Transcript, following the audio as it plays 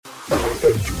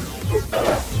Mayo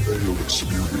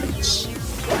Experience. Mayo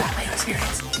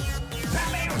Experience.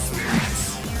 Mayo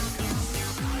Experience.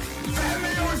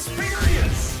 Mayo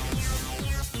Experience.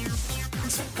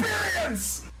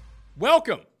 Experience.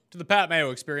 Welcome to the Pat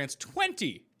Mayo Experience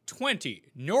 2020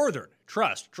 Northern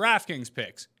Trust DraftKings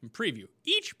picks and preview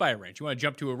each by a range. You want to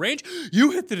jump to a range?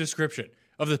 You hit the description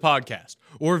of the podcast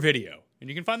or video, and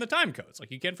you can find the time codes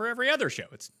like you can for every other show.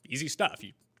 It's easy stuff.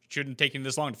 You shouldn't take you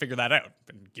this long to figure that out.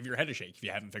 And give your head a shake if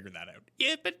you haven't figured that out.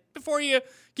 Yeah, but before you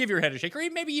give your head a shake, or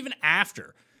maybe even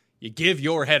after you give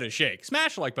your head a shake,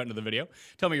 smash the like button to the video.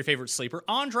 Tell me your favorite sleeper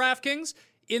on DraftKings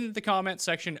in the comment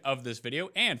section of this video.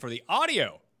 And for the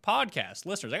audio podcast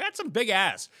listeners, I got some big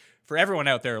ass for everyone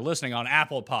out there listening on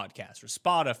Apple Podcasts or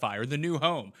Spotify or the new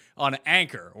home on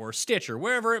Anchor or Stitcher,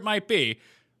 wherever it might be.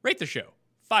 Rate the show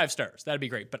 5 stars. That'd be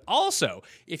great. But also,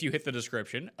 if you hit the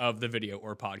description of the video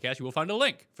or podcast, you will find a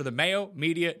link for the Mayo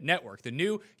Media Network, the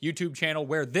new YouTube channel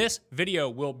where this video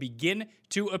will begin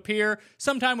to appear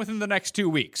sometime within the next 2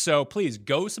 weeks. So please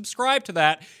go subscribe to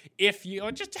that. If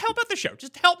you just to help out the show,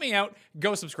 just help me out,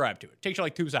 go subscribe to it. Takes you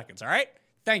like 2 seconds. All right.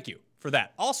 Thank you for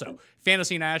that. Also,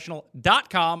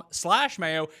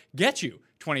 fantasynational.com/Mayo gets you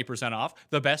 20% off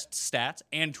the best stats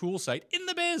and tool site in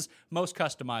the biz. Most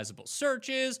customizable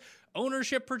searches,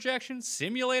 ownership projections,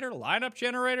 simulator, lineup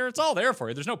generator. It's all there for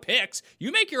you. There's no picks.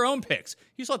 You make your own picks.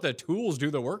 You just let the tools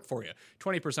do the work for you.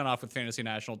 20% off with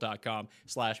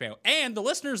fantasynational.com/Mayo. And the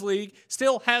Listeners League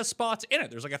still has spots in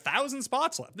it. There's like 1,000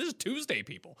 spots left. This is Tuesday,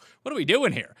 people. What are we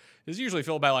doing here? This is usually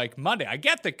filled by like Monday. I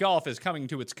get that golf is coming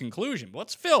to its conclusion, but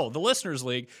let's fill the Listeners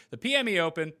League, the PME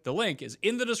Open. The link is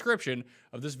in the description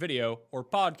of this video or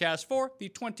podcast for the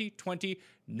 2020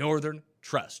 Northern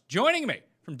Trust. Joining me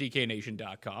from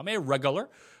DKNation.com, a regular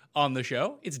on the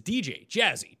show, it's DJ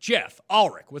Jazzy Jeff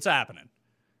Ulrich. What's happening?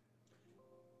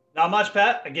 Not much,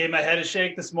 Pat. I gave my head a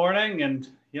shake this morning, and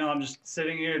I'm just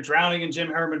sitting here drowning in Jim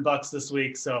Herman bucks this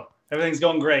week, so everything's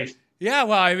going great. Yeah,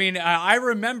 well, I mean, I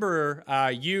remember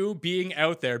you being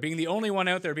out there, being the only one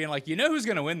out there, being like, who's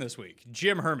going to win this week?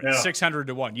 Jim Herman,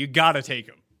 600-1. You got to take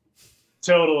him.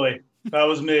 Totally, that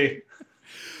was me.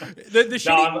 the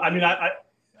shitty.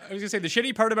 I was going to say, the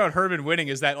shitty part about Herman winning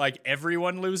is that, like,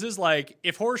 everyone loses. Like,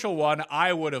 if Horschel won,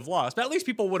 I would have lost. But at least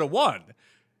people would have won.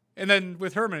 And then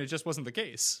with Herman, it just wasn't the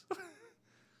case.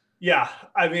 Yeah.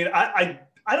 I mean, I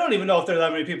don't even know if there are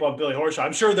that many people on Billy Horschel.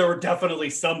 I'm sure there were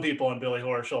definitely some people on Billy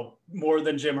Horschel, more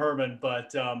than Jim Herman.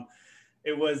 But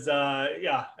it was,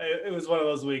 it was one of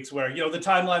those weeks where, the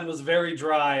timeline was very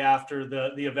dry after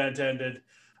the event ended.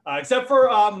 Except for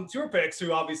Tour Picks,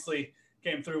 who obviously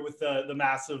came through with the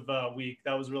massive week.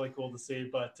 That was really cool to see.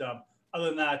 But other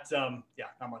than that, not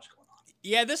much going on.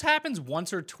 Yeah, this happens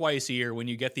once or twice a year when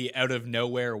you get the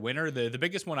out-of-nowhere winner. The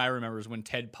biggest one I remember is when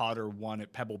Ted Potter won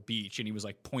at Pebble Beach, and he was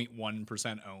like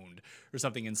 0.1% owned or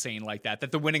something insane like that.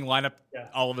 That the winning lineup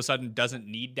all of a sudden doesn't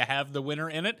need to have the winner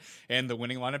in it, and the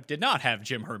winning lineup did not have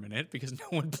Jim Herman in it because no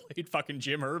one played fucking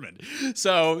Jim Herman.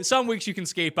 So some weeks you can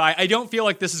skate by. I don't feel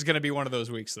like this is going to be one of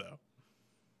those weeks, though.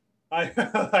 I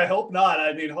hope not.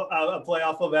 I mean, a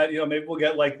playoff event, maybe we'll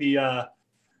get like the, I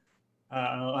don't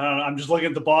know, I'm just looking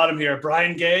at the bottom here.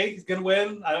 Brian Gay is going to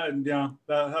win. That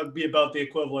would be about the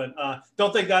equivalent.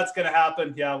 Don't think that's going to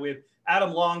happen. Yeah,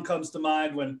 Adam Long comes to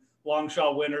mind when long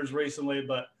shot winners recently,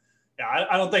 but yeah,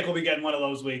 I don't think we'll be getting one of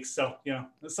those weeks. So,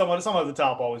 someone at the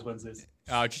top always wins these.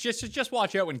 Just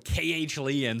watch out when KH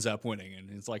Lee ends up winning.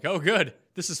 And it's like, oh, good.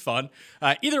 This is fun.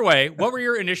 Either way, what were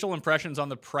your initial impressions on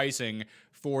the pricing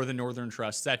for the Northern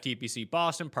Trusts at TPC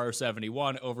Boston, par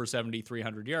 71, over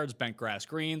 7,300 yards, bent grass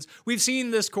greens? We've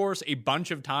seen this course a bunch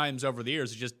of times over the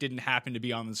years. It just didn't happen to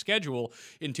be on the schedule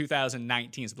in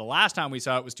 2019. So the last time we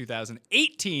saw it was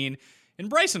 2018, and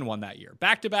Bryson won that year.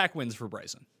 Back-to-back wins for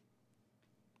Bryson.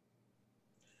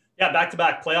 Yeah,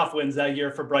 back-to-back playoff wins that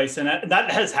year for Bryson. And that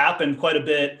has happened quite a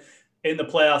bit in the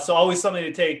playoffs. So always something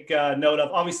to take note of.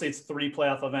 Obviously, it's 3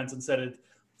 playoff events instead of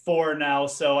 4 now.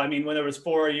 So, I mean, when there was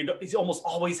 4, you almost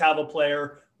always have a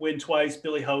player win twice.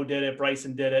 Billy Ho did it.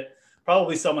 Bryson did it.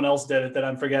 Probably someone else did it that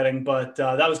I'm forgetting. But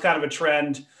that was kind of a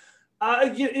trend.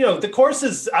 The course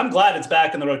is – I'm glad it's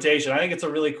back in the rotation. I think it's a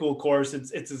really cool course.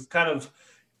 It's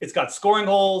got scoring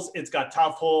holes. It's got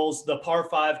tough holes. The par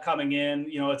 5 coming in,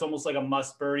 it's almost like a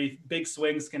must birdie. Big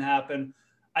swings can happen.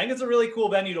 I think it's a really cool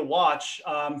venue to watch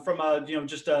from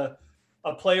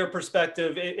a player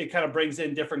perspective. It kind of brings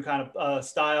in different kind of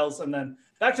styles. And then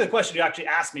back to the question you actually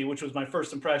asked me, which was my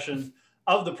first impression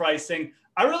of the pricing.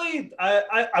 I really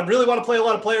want to play a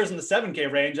lot of players in the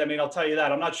 7K range. I mean, I'll tell you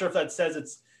that. I'm not sure if that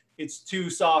says it's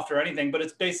too soft or anything, but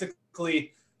it's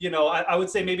basically, I would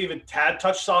say maybe even a tad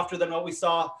touch softer than what we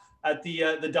saw at the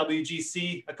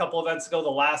WGC a couple events ago, the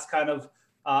last kind of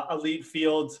elite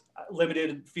field,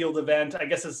 limited field event. I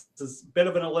guess it's a bit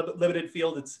of an limited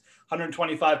field. It's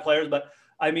 125 players, but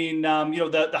I mean,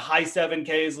 the high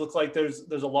 7Ks look like there's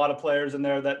a lot of players in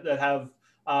there that have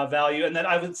value. And then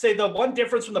I would say the one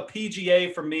difference from the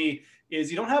PGA for me is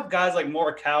you don't have guys like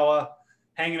Morikawa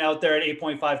hanging out there at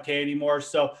 8.5K anymore.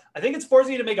 So I think it's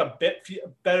forcing you to make a bit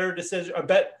better decision, a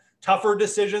bit tougher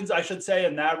decisions, I should say,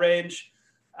 in that range.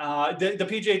 The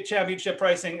PGA Championship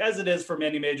pricing, as it is for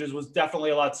many majors, was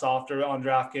definitely a lot softer on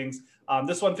DraftKings.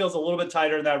 This one feels a little bit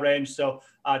tighter in that range, so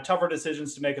tougher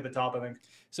decisions to make at the top, I think.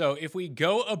 So if we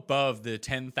go above the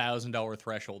 $10,000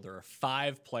 threshold, there are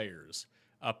 5 players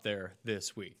up there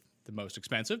this week. The most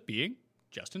expensive being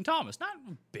Justin Thomas. Not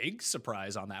a big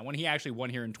surprise on that one. He actually won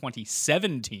here in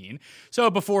 2017. So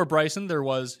before Bryson, there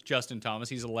was Justin Thomas.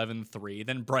 He's 11-3.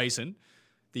 Then Bryson,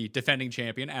 the defending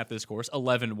champion at this course,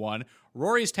 11-1.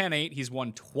 Rory's 10-8. He's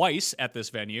won twice at this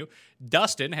venue.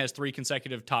 Dustin has 3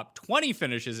 consecutive top 20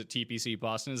 finishes at TPC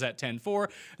Boston, is at 10-4.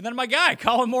 And then my guy,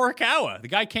 Colin Morikawa. The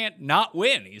guy can't not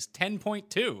win. He's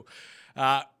 10.2.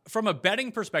 From a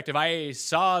betting perspective, I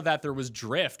saw that there was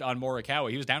drift on Morikawa.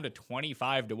 He was down to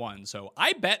 25-1. So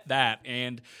I bet that.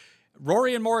 And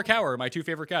Rory and Morikawa are my 2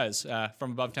 favorite guys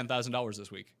from above $10,000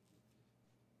 this week.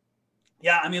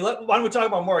 Yeah, I mean, why don't we talk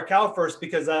about Morikawa first?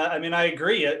 Because I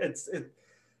agree.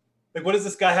 Like, what does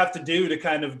this guy have to do to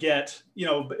kind of get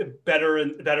better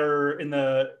in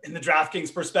the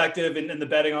DraftKings perspective and in the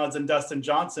betting odds than Dustin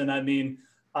Johnson? I mean,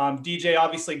 DJ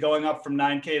obviously going up from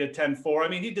 9K to 10.4. I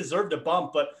mean, he deserved a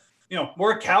bump, but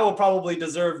Morikawa probably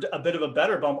deserved a bit of a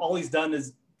better bump. All he's done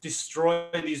is destroy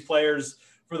these players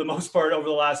for the most part over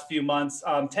the last few months.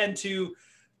 10.2.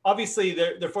 Obviously,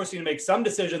 they're forcing you to make some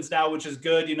decisions now, which is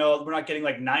good. We're not getting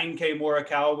like 9K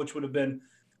Morikawa, which would have been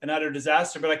an utter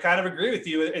disaster. But I kind of agree with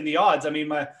you in the odds. I mean,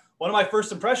 one of my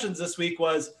first impressions this week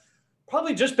was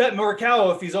probably just bet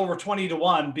Morikawa if he's over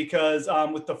 20-1, because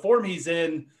with the form he's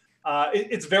in,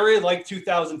 it's very like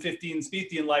 2015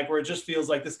 Spiethian, like, where it just feels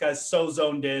like this guy's so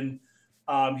zoned in.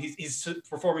 He's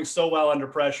performing so well under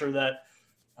pressure that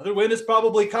another win is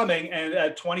probably coming. And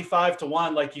at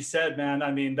 25-1, like you said, man,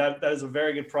 I mean, that is a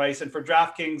very good price. And for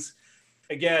DraftKings,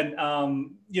 again,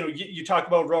 you talk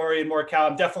about Rory and Morikawa.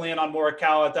 I'm definitely in on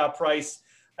Morikawa at that price.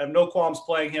 I have no qualms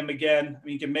playing him again. I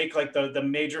mean, you can make like the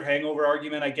major hangover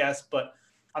argument, I guess, but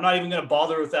I'm not even going to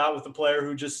bother with that with a player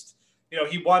who just,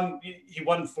 he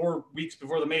won 4 weeks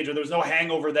before the major. There's no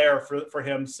hangover there for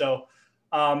him. So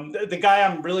the guy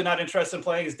I'm really not interested in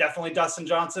playing is definitely Dustin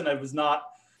Johnson. I was not,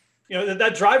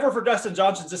 that driver for Dustin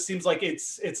Johnson just seems like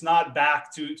it's not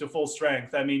back to full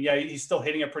strength. I mean, yeah, he's still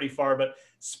hitting it pretty far, but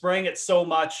spraying it so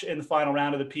much in the final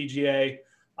round of the PGA.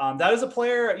 That is a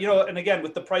player, and again,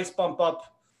 with the price bump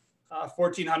up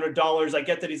 $1,400, I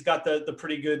get that he's got the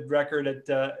pretty good record at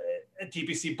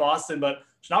TPC Boston, but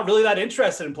it's not really that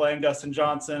interested in playing Dustin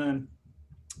Johnson. And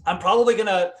I'm probably going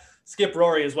to skip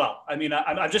Rory as well. I mean,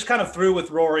 I'm just kind of through with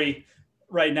Rory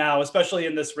right now, especially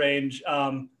in this range.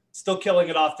 Still killing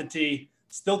it off the tee.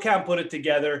 Still can't put it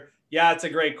together. Yeah, it's a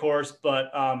great course,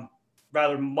 but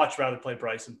much rather play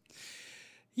Bryson.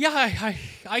 Yeah,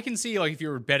 I can see, like, if you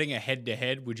were betting a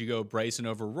head-to-head, would you go Bryson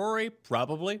over Rory?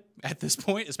 Probably at this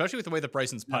point, especially with the way that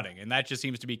Bryson's putting. And that just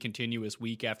seems to be continuous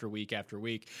week after week after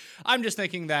week. I'm just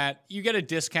thinking that you get a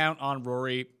discount on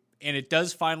Rory, and it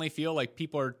does finally feel like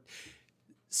people are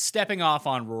stepping off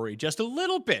on Rory just a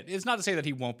little bit. It's not to say that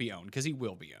he won't be owned, because he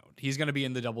will be owned. He's going to be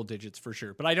in the double digits for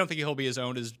sure. But I don't think he'll be as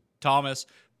owned as Thomas,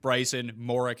 Bryson,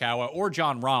 Morikawa, or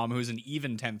Jon Rahm, who's an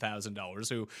even $10,000,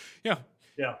 who, yeah,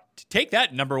 take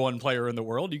that number 1 player in the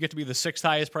world. You get to be the 6th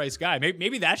highest priced guy.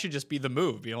 Maybe that should just be the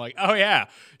move. Like, oh yeah,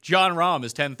 Jon Rahm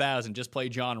is 10,000. Just play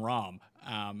Jon Rahm,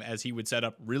 as he would set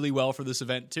up really well for this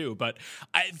event too. But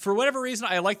for whatever reason,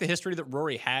 I like the history that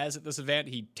Rory has at this event.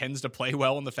 He tends to play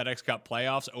well in the FedEx Cup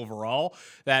playoffs overall.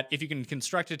 That if you can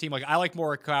construct a team, like, I like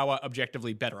Morikawa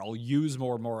objectively better. I'll use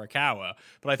more Morikawa,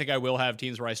 but I think I will have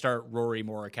teams where I start Rory,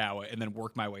 Morikawa, and then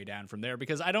work my way down from there,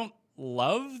 because I don't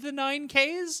love the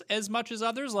 9Ks as much as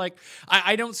others. Like,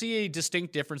 I don't see a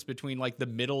distinct difference between like the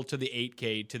middle to the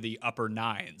 8K to the upper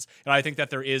 9s. And I think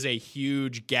that there is a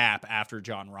huge gap after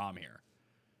Jon Rahm here.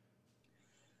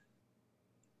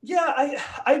 Yeah,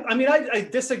 I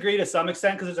disagree to some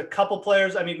extent, because there's a couple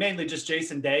players, I mean, mainly just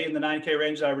Jason Day in the 9K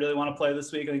range that I really want to play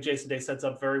this week. I think Jason Day sets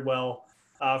up very well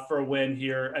for a win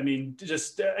here. I mean,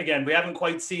 just again, we haven't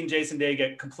quite seen Jason Day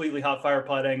get completely hot fire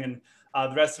putting, and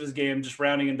the rest of his game just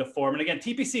rounding into form. And again,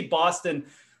 TPC Boston,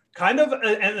 kind of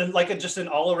and like just an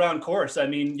all-around course. I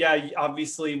mean, yeah,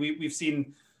 obviously we've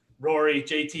seen Rory,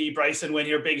 JT, Bryson win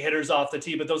here, big hitters off the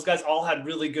tee, but those guys all had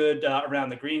really good around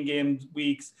the green game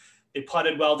weeks. They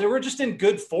putted well. They were just in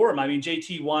good form. I mean,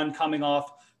 JT won coming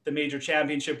off the major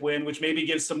championship win, which maybe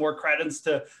gives some more credence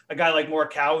to a guy like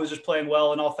Morikawa who's just playing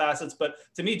well in all facets. But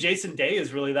to me, Jason Day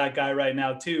is really that guy right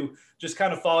now too. Just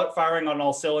kind of firing on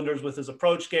all cylinders with his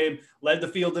approach game, led the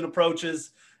field in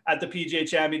approaches at the PGA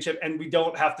Championship. And we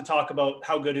don't have to talk about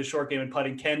how good his short game and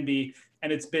putting can be.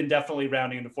 And it's been definitely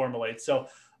rounding into Formula 8. So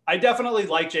I definitely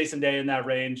like Jason Day in that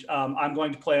range. I'm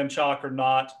going to play him chalk or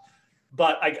not.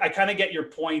 But I kind of get your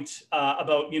point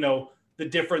about, the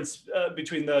difference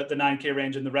between the 9K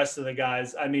range and the rest of the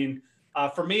guys. I mean,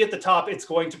 for me at the top, it's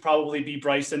going to probably be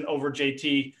Bryson over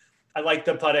JT. I like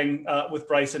the putting with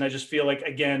Bryson. I just feel like,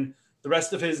 again, the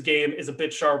rest of his game is a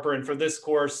bit sharper. And for this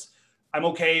course, I'm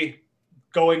okay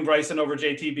going Bryson over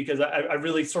JT because I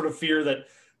really sort of fear that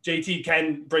JT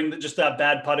can bring just that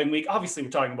bad putting week. Obviously, we're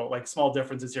talking about like small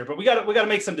differences here, but we got to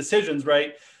make some decisions,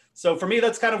 right? So for me,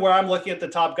 that's kind of where I'm looking at the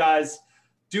top guys.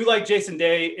 Do like Jason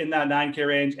Day in that 9K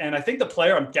range. And I think the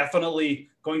player I'm definitely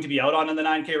going to be out on in the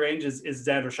 9K range is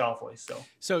Xander Schauffele.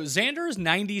 So Xander is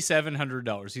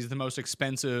 $9,700. He's the most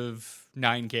expensive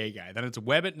 9K guy. Then it's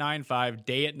Webb at 9.5,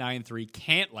 Day at 9.3,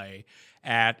 Cantlay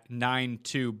at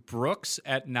 9.2, Brooks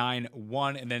at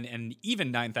 9.1, and then an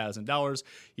even $9,000.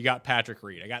 You got Patrick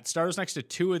Reed. I got stars next to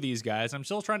two of these guys. I'm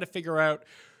still trying to figure out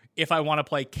if I want to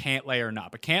play Cantlay or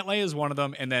not. But Cantlay is one of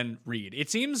them, and then Reed. It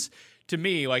seems to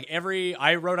me like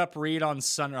I wrote up Reed on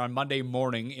Monday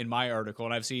morning in my article,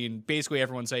 and I've seen basically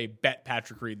everyone say bet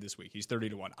Patrick Reed this week. He's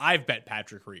 30-1. I've bet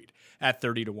Patrick Reed at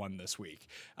 30-1 this week.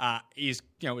 He's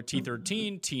a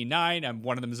T13, T9, and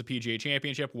one of them is a PGA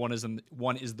Championship. One is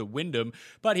the Wyndham,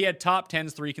 but he had top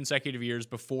 10s 3 consecutive years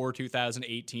before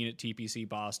 2018 at TPC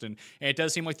Boston, and it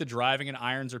does seem like the driving and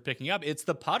irons are picking up. It's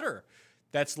the putter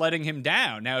that's letting him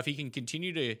down. Now, if he can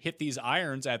continue to hit these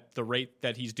irons at the rate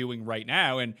that he's doing right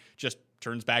now and just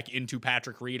turns back into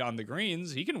Patrick Reed on the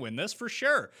greens, he can win this for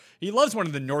sure. He loves one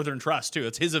of the Northern Trust, too.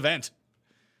 It's his event.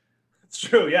 It's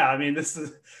true, yeah. I mean, this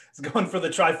is going for the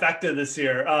trifecta this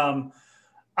year.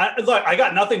 I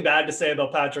got nothing bad to say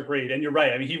about Patrick Reed, and you're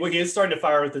right. I mean, he is starting to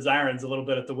fire with his irons a little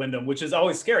bit at the Wyndham, which is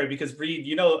always scary because Reed,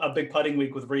 a big putting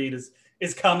week with Reed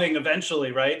is coming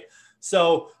eventually, right?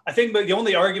 So I think the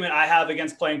only argument I have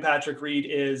against playing Patrick Reed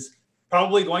is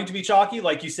probably going to be chalky,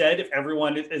 like you said, if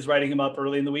everyone is writing him up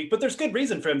early in the week. But there's good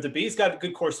reason for him to be. He's got a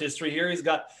good course history here. He's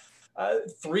got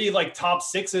 3 top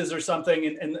 6s or something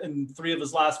in 3 of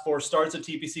his last 4 starts at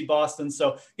TPC Boston.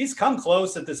 So he's come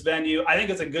close at this venue. I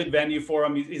think it's a good venue for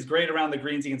him. He's great around the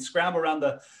greens. He can scramble around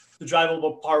the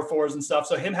drivable par 4s and stuff.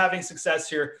 So him having success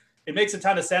here, it makes a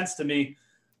ton of sense to me.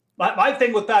 My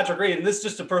thing with Patrick Reed, and this is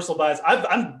just a personal bias,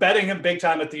 I'm betting him big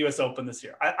time at the U.S. Open this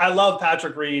year. I love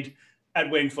Patrick Reed at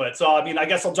Winged Foot. So, I mean, I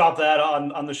guess I'll drop that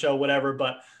on the show, whatever.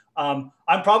 But I'm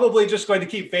probably just going to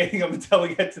keep fading him until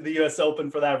we get to the U.S.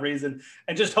 Open for that reason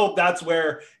and just hope that's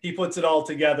where he puts it all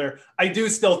together. I do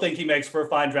still think he makes for a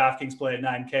fine DraftKings play at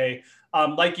 9K.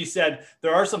 Like you said,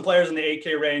 there are some players in the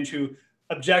 8K range who,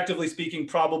 objectively speaking,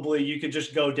 probably you could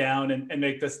just go down and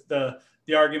make this the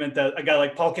argument that a guy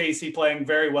like Paul Casey playing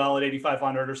very well at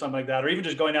 8,500 or something like that, or even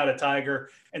just going out at Tiger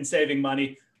and saving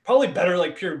money, probably better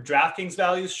like pure DraftKings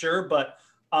values, sure. But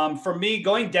for me,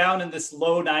 going down in this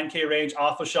low 9K range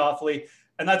off of Schauffele,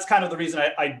 and that's kind of the reason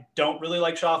I don't really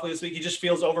like Schauffele this week. He just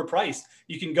feels overpriced.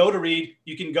 You can go to Reed,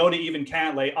 you can go to even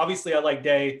Cantlay. Obviously, I like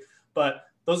Day, but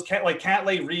those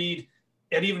Cantlay, Reed,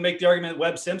 and even make the argument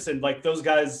Webb Simpson, like those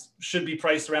guys should be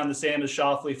priced around the same as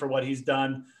Schauffele for what he's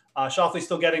done. Schauffele's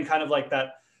still getting kind of like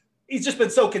that. He's just been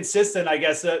so consistent. I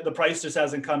guess the price just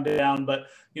hasn't come down, but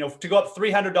to go up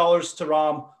 $300 to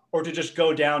Rahm or to just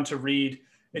go down to Reed,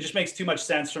 it just makes too much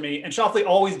sense for me. And Schauffele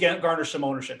always garners some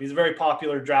ownership. He's a very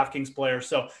popular DraftKings player.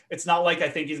 So it's not like I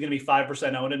think he's going to be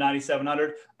 5% owned at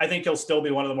 9,700. I think he'll still be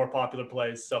one of the more popular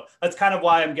plays. So that's kind of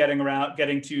why I'm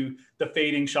getting to the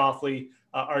fading Schauffele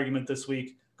argument this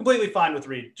week. Completely fine with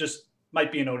Reed. Just might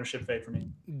be an ownership fade for me.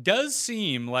 Does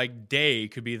seem like Day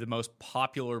could be the most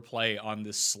popular play on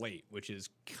this slate, which is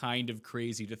kind of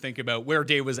crazy to think about where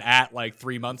Day was at like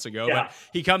 3 months ago. Yeah. But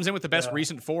he comes in with the best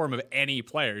recent form of any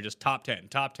player, just top 10.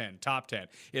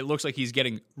 It looks like he's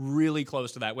getting really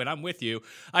close to that win. I'm with you.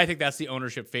 I think that's the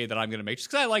ownership fade that I'm going to make, just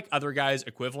because I like other guys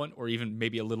equivalent or even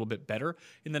maybe a little bit better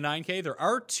in the 9K. There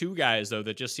are 2 guys, though,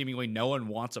 that just seemingly no one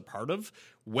wants a part of.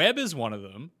 Webb is one of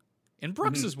them, and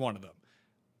Brooks is one of them.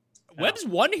 Webb's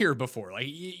won here before. Like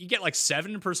you get like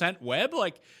 7% Webb.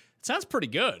 Like it sounds pretty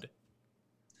good.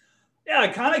 Yeah,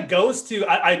 it kind of goes to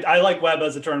I like Webb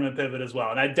as a tournament pivot as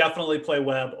well, and I definitely play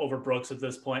Webb over Brooks at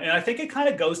this point. And I think it kind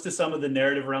of goes to some of the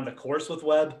narrative around the course with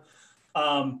Webb.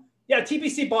 Yeah,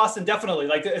 TPC Boston, definitely.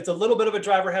 Like, it's a little bit of a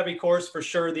driver heavy course for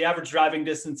sure. The average driving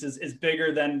distance is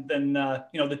bigger than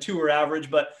the tour average,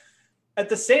 but at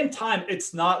the same time,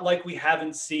 it's not like we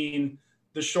haven't seen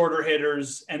the shorter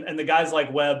hitters and the guys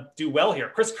like Webb do well here.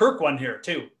 Chris Kirk won here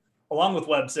too, along with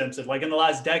Webb Simpson, like in the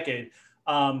last decade.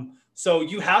 So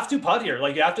you have to putt here.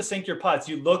 Like, you have to sink your putts.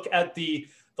 You look at the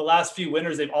last few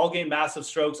winners, they've all gained massive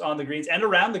strokes on the greens and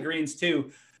around the greens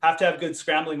too. Have to have good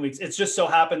scrambling weeks. It's just so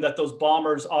happened that those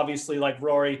bombers, obviously like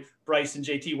Rory, Bryce, and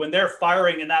JT, when they're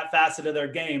firing in that facet of their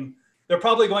game, they're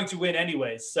probably going to win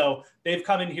anyways. So they've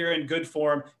come in here in good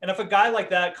form. And if a guy like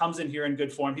that comes in here in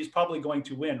good form, he's probably going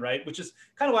to win, right? Which is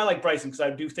kind of why I like Bryson, because I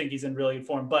do think he's in really good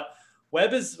form. But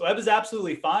Webb is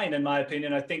absolutely fine, in my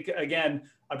opinion. I think, again,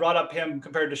 I brought up him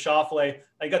compared to Schauffele. I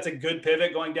think that's a good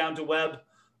pivot going down to Webb.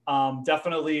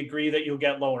 Definitely agree that you'll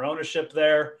get lower ownership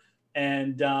there.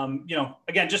 And,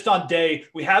 again, just on day,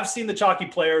 we have seen the chalky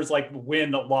players like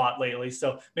win a lot lately.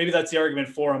 So maybe that's the argument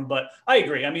for him. But I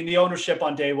agree. I mean, the ownership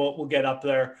on day will get up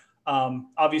there.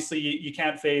 Obviously, you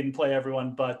can't fade and play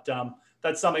everyone, but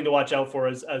that's something to watch out for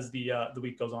as the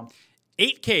week goes on.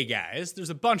 8K guys,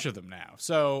 there's a bunch of them now.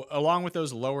 So along with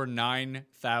those lower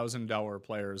 $9,000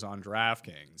 players on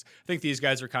DraftKings, I think these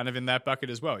guys are kind of in that bucket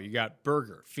as well. You got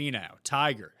Berger, Finau,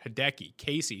 Tiger, Hideki,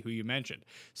 Casey, who you mentioned,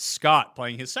 Scott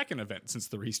playing his second event since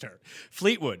the restart,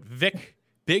 Fleetwood, Vic,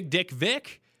 Big Dick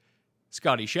Vic,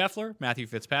 Scotty Scheffler, Matthew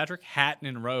Fitzpatrick, Hatton,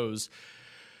 and Rose.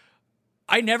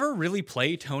 I never really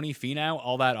play Tony Finau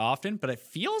all that often, but it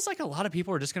feels like a lot of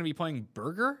people are just going to be playing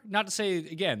Berger. Not to say,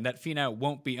 again, that Finau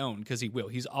won't be owned, because he will.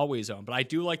 He's always owned. But I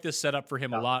do like this setup for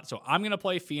him a lot. So I'm going to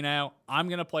play Finau, I'm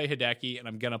going to play Hideki, and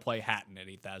I'm going to play Hatton at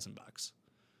 $8,000.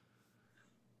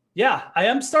 Yeah, I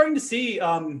am starting to see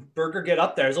Berger get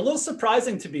up there. It's a little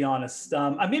surprising, to be honest.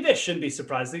 Maybe I shouldn't be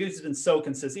surprised. He's been so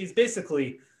consistent. He's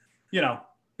basically,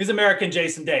 he's American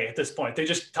Jason Day at this point. They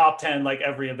just top 10 like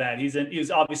every event. He's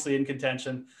obviously in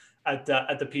contention at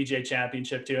the PGA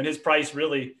Championship too. And his price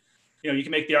really, you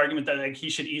can make the argument that like he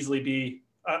should easily be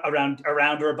around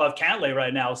or above Cantlay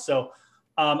right now. So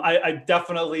I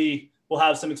definitely will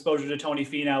have some exposure to Tony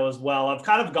Finau as well. I've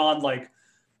kind of gone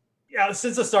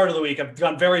since the start of the week, I've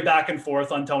gone very back and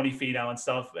forth on Tony Finau and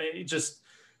stuff. It just,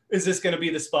 is this going to be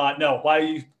the spot? No.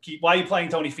 Why are you playing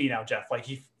Tony Finau, Jeff? Like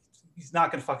he's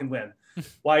not going to fucking win.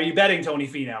 Why are you betting Tony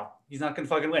Finau? He's not going to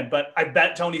fucking win. But I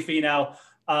bet Tony Finau.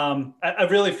 I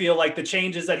really feel like the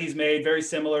changes that he's made, very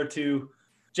similar to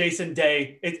Jason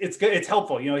Day. It's good. It's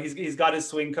helpful. He's got his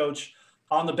swing coach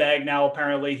on the bag now.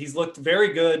 Apparently, he's looked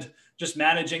very good just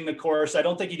managing the course. I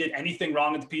don't think he did anything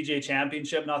wrong at the PGA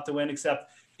Championship not to win,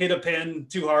 except hit a pin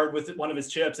too hard with one of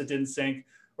his chips. It didn't sink,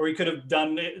 or he could have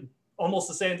done almost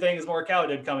the same thing as Morikawa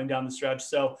did coming down the stretch.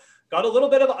 So got a little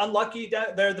bit of unlucky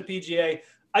there at the PGA.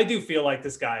 I do feel like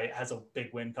this guy has a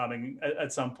big win coming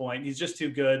at some point. He's just too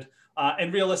good.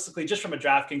 And realistically, just from a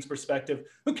DraftKings perspective,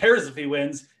 who cares if he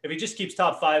wins? If he just keeps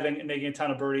top five and making a ton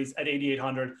of birdies at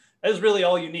 8,800, that is really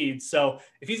all you need. So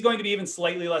if he's going to be even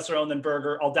slightly lesser owned than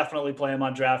Berger, I'll definitely play him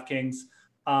on DraftKings.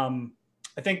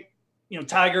 I think,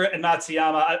 Tiger and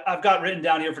Matsuyama, I've got written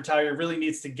down here for Tiger, really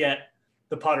needs to get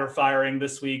the putter firing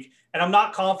this week. And I'm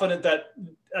not confident that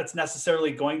that's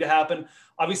necessarily going to happen.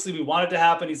 Obviously, we want it to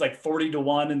happen. He's like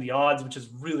 40-1 in the odds, which is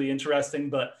really interesting.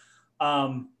 But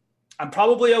I'm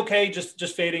probably okay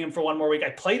just fading him for one more week. I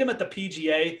played him at the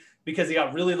PGA because he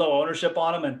got really low ownership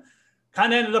on him and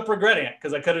kind of ended up regretting it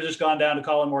because I could have just gone down to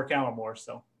Colin Morikawa more.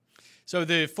 So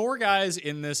the four guys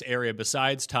in this area,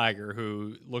 besides Tiger,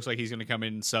 who looks like he's going to come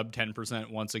in sub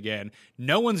 10% once again,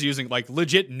 no one's using,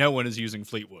 legit, no one is using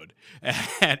Fleetwood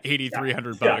at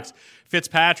 $8,300. Yeah.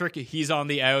 Fitzpatrick, he's on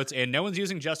the outs, and no one's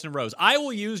using Justin Rose. I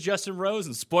will use Justin Rose,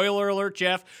 and spoiler alert,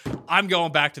 Jeff, I'm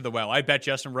going back to the well. I bet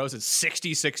Justin Rose at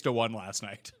 66-1 last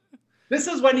night. This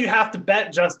is when you have to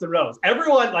bet Justin Rose.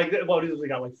 Everyone, we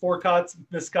got 4 cuts,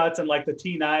 missed cuts, and the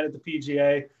T9 at the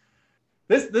PGA.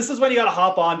 This is when you got to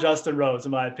hop on Justin Rose,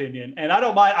 in my opinion. And I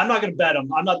don't mind. I'm not going to bet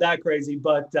him. I'm not that crazy.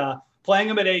 But playing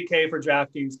him at 8K for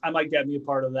DraftKings, I might get me a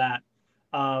part of that.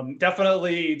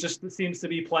 Definitely just seems to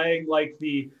be playing like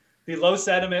the low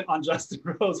sentiment on Justin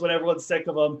Rose when everyone's sick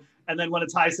of him. And then when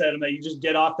it's high sentiment, you just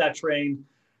get off that train.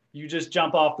 You just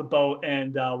jump off the boat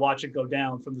and watch it go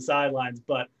down from the sidelines.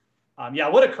 But,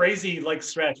 what a crazy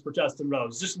stretch for Justin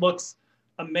Rose. Just looks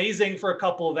amazing for a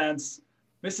couple events.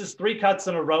 Misses 3 cuts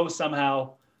in a row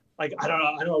somehow. I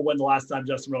don't know when the last time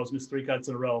Justin Rose missed 3 cuts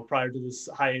in a row prior to this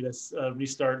hiatus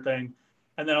restart thing,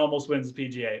 and then almost wins the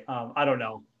PGA. I don't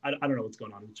know. I don't know what's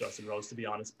going on with Justin Rose, to be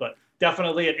honest, but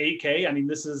definitely at 8K. I mean,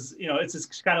 this is, it's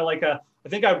just kind of like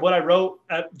what I wrote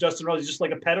at Justin Rose is just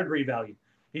like a pedigree value.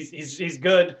 He's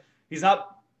good. He's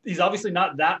not he's obviously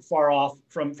not that far off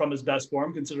from his best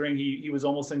form, considering he was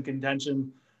almost in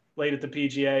contention late at the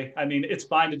PGA. I mean, it's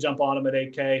fine to jump on him at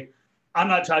 8K. I'm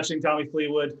not touching Tommy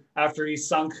Fleetwood after he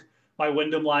sunk my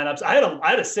Wyndham lineups. I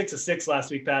had a 6 of 6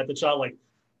 last week, Pat, that shot like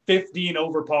 15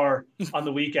 over par on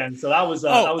the weekend. So that was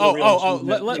a real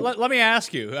let me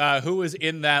ask you, who was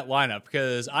in that lineup?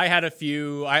 Because I had a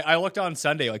few. I looked on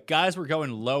Sunday, like guys were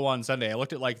going low on Sunday. I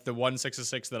looked at like the 1 6 of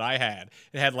 6 that I had.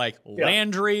 It had like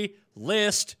Landry,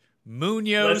 List,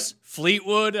 Munoz,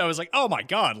 Fleetwood. I was like, oh my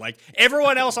God, like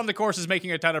everyone else on the course is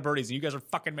making a ton of birdies and you guys are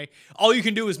fucking all you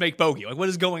can do is make bogey. Like, what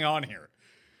is going on here?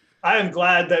 I am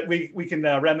glad that we can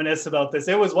reminisce about this.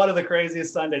 It was one of the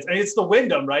craziest Sundays. I mean, it's the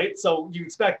Wyndham, right? So you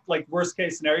expect like worst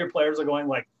case scenario players are going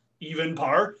like even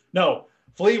par. No,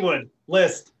 Fleetwood,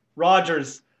 List,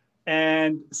 Rogers,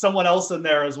 and someone else in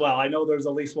there as well. I know there's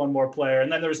at least one more player.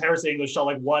 And then there's Harris English shot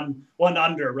like one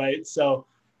under, right? So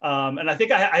and I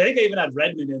think I even had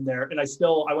Redmond in there, and I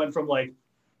went from like,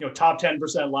 top 10%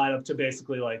 lineup to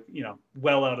basically like,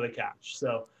 well out of the catch.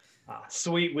 So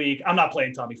sweet week. I'm not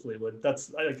playing Tommy Fleetwood.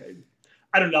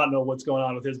 I do not know what's going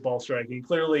on with his ball striking.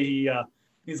 Clearly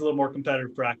he's a little more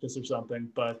competitive practice or something,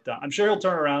 but I'm sure he'll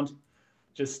turn around.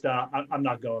 Just I'm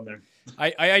not going there.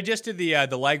 I just did the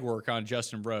legwork on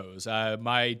Justin Rose.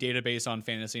 My database on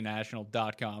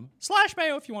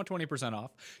fantasynational.com/Mayo, if you want 20%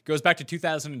 off, goes back to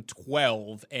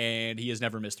 2012, and he has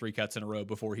never missed 3 cuts in a row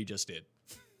before he just did.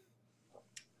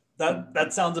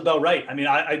 That sounds about right. I mean,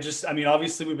 I mean,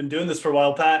 obviously we've been doing this for a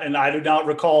while, Pat, and I do not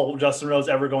recall Justin Rose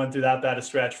ever going through that bad a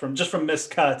stretch from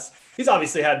missed cuts. He's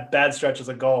obviously had bad stretches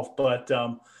of golf, but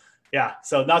yeah,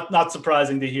 so not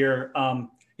surprising to hear.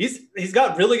 He's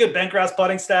got really good bent grass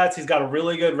putting stats. He's got a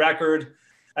really good record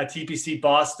at TPC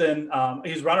Boston.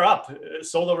 He's runner-up,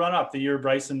 solo run-up the year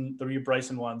Bryson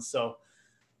won. So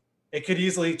it could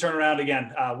easily turn around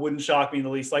again. Wouldn't shock me in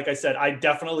the least. Like I said, I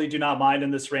definitely do not mind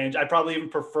in this range. I probably even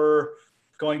prefer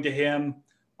going to him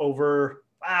over.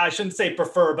 I shouldn't say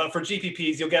prefer, but for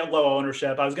GPPs, you'll get low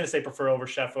ownership. I was going to say prefer over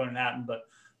Scheffler and Hatton, but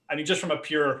I mean, just from a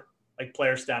pure like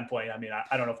player standpoint, I mean,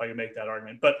 I don't know if I can make that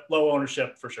argument, but low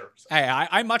ownership for sure. So. Hey,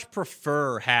 I much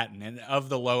prefer Hatton, and of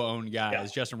the low owned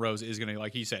guys, Justin Rose is going to,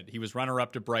 like he said, he was runner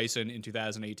up to Bryson in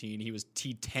 2018. He was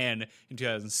T10 in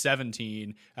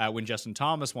 2017 when Justin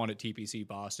Thomas won at TPC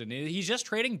Boston. He's just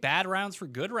trading bad rounds for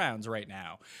good rounds right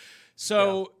now.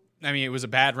 So. Yeah. I mean, it was a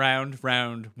bad round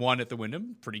 1 at the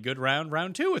Wyndham, pretty good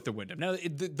round 2 at the Wyndham. Now,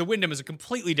 the Wyndham is a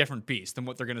completely different beast than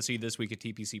what they're going to see this week at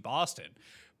TPC Boston,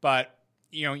 but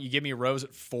you give me Rose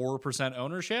at 4%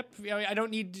 ownership. I don't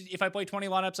need, if I play 20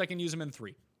 lineups, I can use him in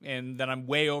 3. And then I'm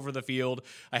way over the field.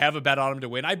 I have a bet on him to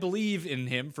win. I believe in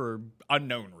him for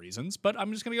unknown reasons, but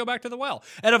I'm just going to go back to the well.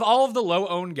 And of all of the low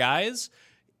owned guys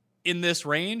in this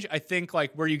range, I think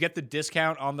like where you get the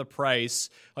discount on the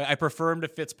price, like I prefer him to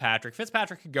Fitzpatrick.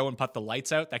 Fitzpatrick could go and put the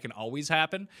lights out. That can always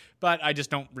happen, but I just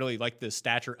don't really like the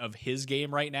stature of his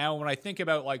game right now. When I think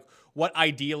about like what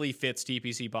ideally fits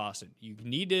TPC Boston, you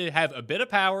need to have a bit of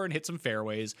power and hit some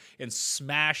fairways and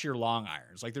smash your long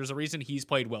irons. Like there's a reason he's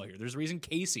played well here. There's a reason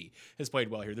Casey has played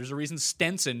well here. There's a reason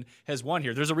Stenson has won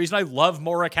here. There's a reason I love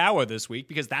Morikawa this week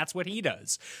because that's what he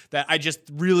does. That I just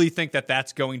really think that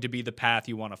that's going to be the path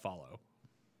you want to follow.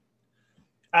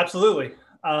 Absolutely.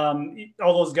 All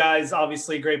those guys,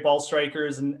 obviously great ball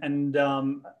strikers. And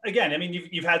again, I mean,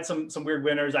 you've had some weird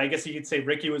winners. I guess you could say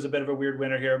Ricky was a bit of a weird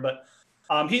winner here, but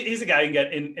he's a guy who can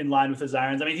get in line with his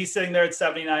irons. I mean, he's sitting there at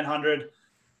 7,900.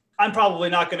 I'm probably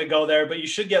not going to go there, but you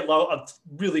should get a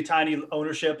really tiny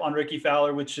ownership on Ricky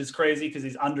Fowler, which is crazy because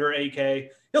he's under 8K.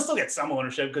 He'll still get some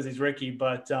ownership because he's Ricky,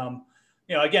 but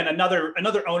again, another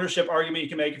ownership argument you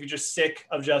can make if you're just sick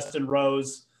of Justin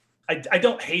Rose. I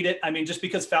don't hate it. I mean, just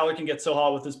because Fowler can get so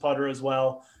hot with his putter as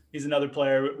well. He's another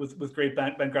player with great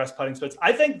bent grass putting splits.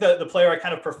 I think the player I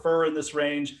kind of prefer in this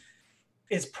range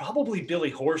is probably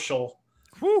Billy Horschel.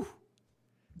 Whew.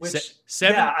 Which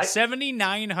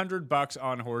 $7,900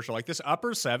 on Horschel. Like this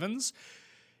upper sevens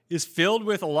is filled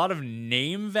with a lot of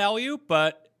name value,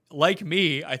 but like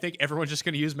me, I think everyone's just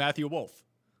going to use Matthew Wolff.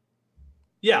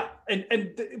 Yeah, and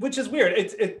which is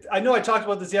weird. I know I talked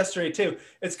about this yesterday too.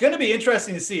 It's going to be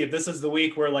interesting to see if this is the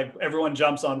week where like everyone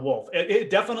jumps on Wolff.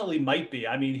 It definitely might be.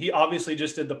 I mean, he obviously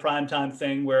just did the primetime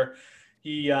thing where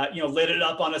he lit it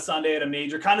up on a Sunday at a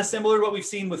major, kind of similar to what we've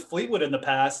seen with Fleetwood in the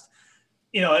past.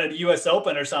 At a U.S.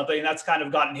 Open or something, and that's kind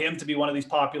of gotten him to be one of these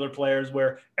popular players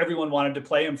where everyone wanted to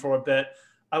play him for a bit.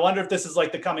 I wonder if this is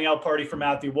like the coming out party for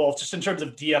Matthew Wolff, just in terms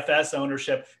of DFS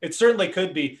ownership. It certainly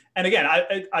could be. And again,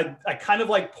 I kind of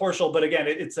like Horschel, but again,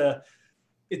 it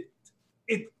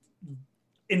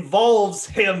involves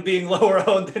him being lower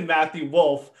owned than Matthew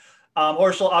Wolff.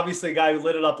 Horschel, obviously a guy who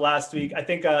lit it up last week. I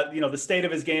think, the state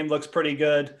of his game looks pretty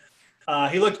good.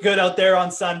 He looked good out there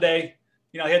on Sunday.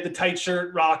 He had the tight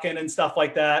shirt rocking and stuff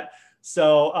like that.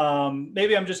 So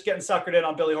maybe I'm just getting suckered in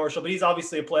on Billy Horschel, but he's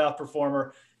obviously a playoff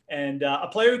performer and a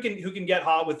player who can get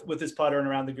hot with his putter and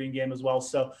around the green game as well.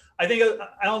 So I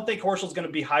don't think Horschel's going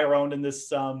to be high owned in this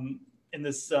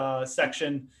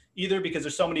section either, because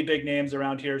there's so many big names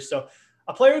around here. So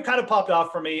a player who kind of popped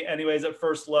off for me anyways at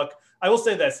first look. I will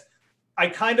say this. I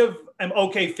kind of am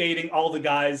okay fading all the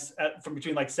guys from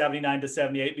between like 79 to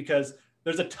 78, because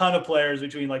there's a ton of players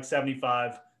between like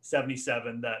 75,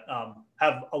 77 that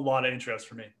have a lot of interest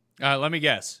for me. Let me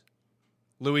guess.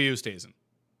 Louis Oosthuizen.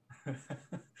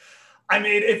 I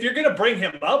mean, if you're going to bring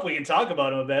him up, we can talk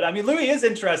about him a bit. I mean, Louis is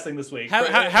interesting this week.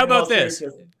 How about this?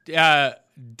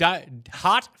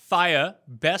 Hot Fire,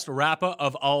 best rapper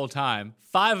of all time.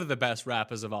 5 of the best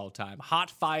rappers of all time. Hot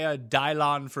Fire,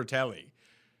 Dylan Fratelli.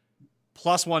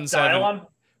 Plus 170.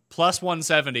 Plus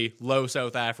 170, low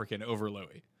South African over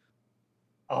Louis.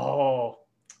 Oh,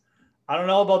 I don't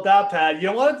know about that, Pat. You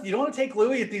don't want to take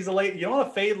Louis at these elite. You don't want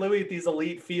to fade Louis at these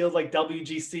elite field like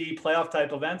WGC playoff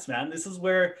type events, man. This is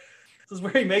where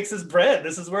he makes his bread.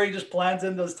 This is where he just plans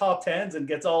in those top 10s and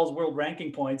gets all his world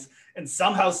ranking points and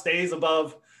somehow stays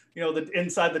above,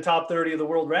 inside the top 30 of the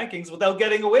world rankings without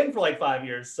getting a win for like 5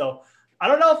 years. So I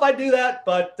don't know if I do that,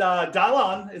 but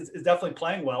Dylan is definitely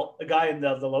playing well. A guy in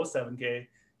the low 7K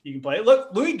you can play.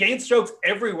 Look, Louis gained strokes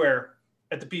everywhere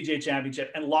at the PGA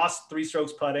Championship and lost 3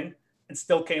 strokes putting and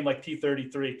still came like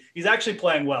T33. He's actually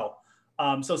playing well.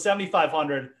 So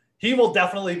 7,500, he will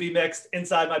definitely be mixed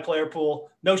inside my player pool.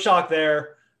 No shock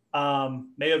there.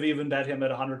 May have even bet him at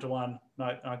 100 to 1.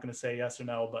 Not going to say yes or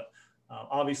no, but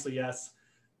obviously yes.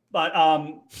 But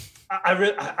I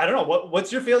don't know.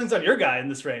 What's your feelings on your guy in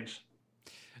this range?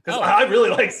 Because I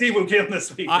really like Siwoo Kim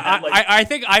this week. I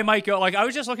think I might go. Like, I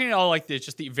was just looking at all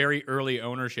just the very early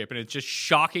ownership, and it's just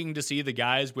shocking to see the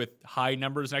guys with high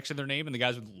numbers next to their name and the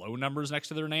guys with low numbers next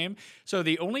to their name. So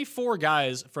the only 4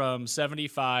 guys from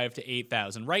 75 to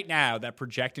 8,000 right now that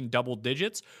project in double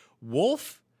digits: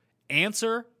 Wolf,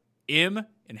 Answer, Im,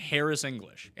 and Harris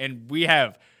English. And we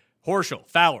have Horschel,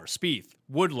 Fowler, Spieth,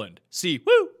 Woodland,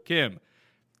 Siwoo Kim,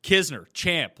 Kisner,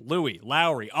 Champ, Louis,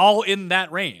 Lowry, all in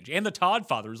that range. And the Todd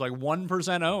father is like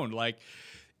 1% owned. Like,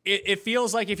 it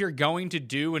feels like if you're going to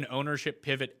do an ownership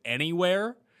pivot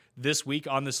anywhere this week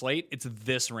on the slate, it's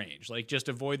this range. Like, just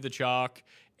avoid the chalk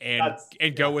and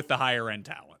go with the higher end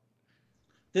talent.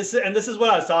 This is what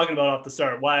I was talking about off the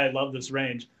start, why I love this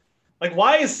range. Like,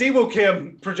 why is Siwoo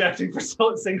Kim projecting for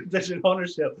single digit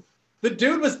ownership? The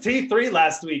dude was T3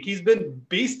 last week. He's been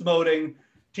beast moding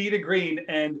tee to green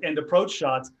and approach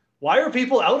shots. Why are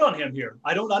people out on him here?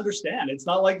 I don't understand. It's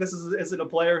not like this isn't a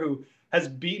player who has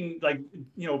beaten,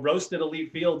 roasted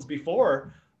elite fields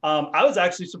before. I was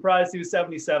actually surprised he was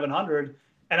 7,700,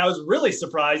 and I was really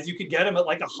surprised you could get him at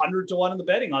like 100 to 1 in the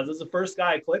betting odds. This is the first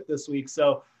guy I clicked this week.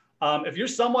 So if you're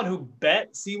someone who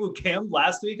bet Siwoo Kim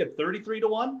last week at 33 to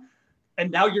 1,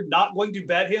 and now you're not going to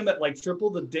bet him at like triple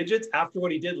the digits after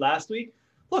what he did last week,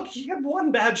 look, he had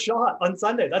 1 bad shot on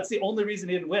Sunday. That's the only reason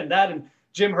he didn't win. That and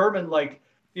Jim Herman,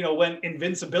 went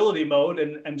invincibility mode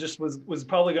and just was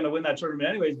probably going to win that tournament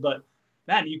anyways. But,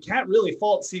 man, you can't really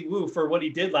fault Siwoo for what he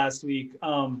did last week.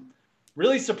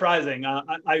 Really surprising.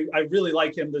 I really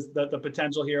like him, the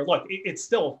potential here. Look, it's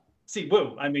still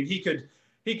Siwoo. I mean, he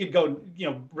could go,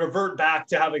 revert back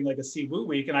to having like a Siwoo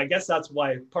week. And I guess that's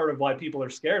part of why people are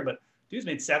scared. But dude's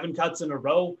made 7 cuts in a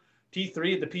row.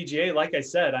 T3 at the PGA, like I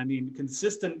said, I mean,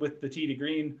 consistent with the tee to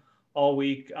green all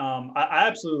week. I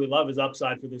absolutely love his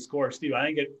upside for this course too.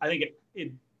 I think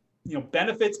it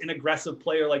benefits an aggressive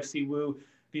player like Siwoo.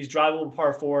 These drivable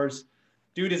par 4s.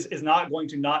 Dude is not going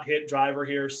to not hit driver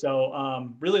here.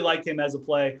 So really like him as a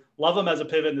play. Love him as a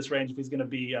pivot in this range if he's going to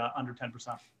be under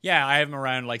 10%. Yeah, I have him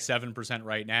around like 7%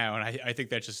 right now. And I think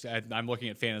that's just, I'm looking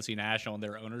at Fantasy National and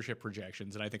their ownership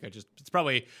projections. And I think it's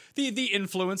probably the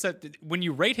influence that when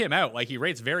you rate him out, like he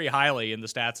rates very highly in the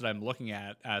stats that I'm looking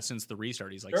at since the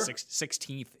restart. He's like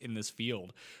 16th in this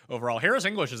field overall. Harris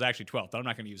English is actually 12th. I'm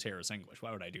not going to use Harris English.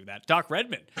 Why would I do that? Doc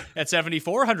Redman at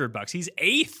 $7,400. He's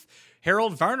 8th.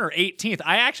 Harold Varner, 18th.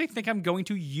 I actually think I'm going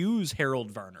to use Harold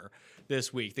Varner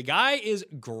this week. The guy is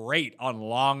great on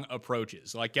long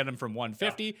approaches. Like, get him from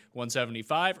 150,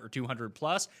 175, or 200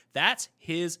 plus. That's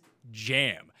his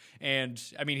jam. And,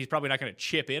 I mean, he's probably not going to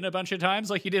chip in a bunch of times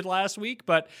like he did last week,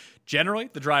 but generally,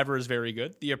 the driver is very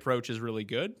good. The approach is really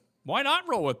good. Why not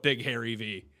roll with Big Harry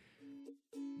V?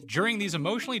 During these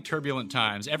emotionally turbulent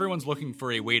times, everyone's looking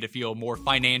for a way to feel more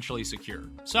financially secure.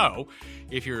 So,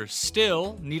 if you're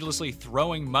still needlessly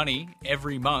throwing money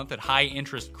every month at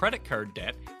high-interest credit card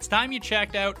debt, it's time you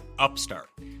checked out Upstart,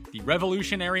 the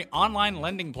revolutionary online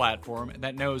lending platform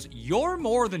that knows you're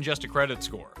more than just a credit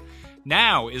score.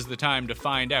 Now is the time to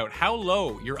find out how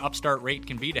low your Upstart rate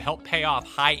can be to help pay off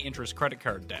high-interest credit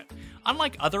card debt.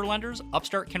 Unlike other lenders,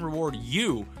 Upstart can reward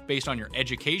you based on your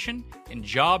education and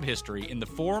job history in the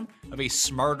form of a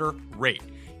smarter rate.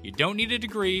 You don't need a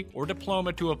degree or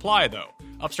diploma to apply, though.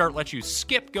 Upstart lets you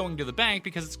skip going to the bank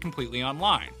because it's completely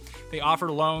online. They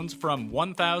offer loans from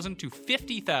 $1,000 to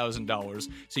 $50,000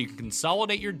 so you can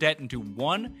consolidate your debt into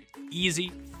one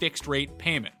easy fixed-rate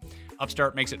payment.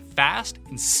 Upstart makes it fast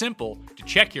and simple to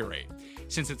check your rate.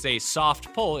 Since it's a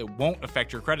soft pull, it won't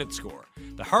affect your credit score.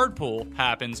 The hard pull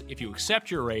happens if you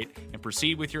accept your rate and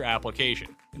proceed with your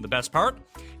application. And the best part?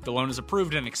 If the loan is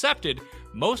approved and accepted,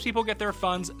 most people get their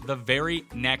funds the very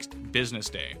next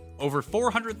business day. Over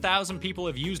 400,000 people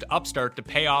have used Upstart to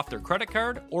pay off their credit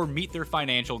card or meet their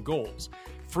financial goals.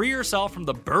 Free yourself from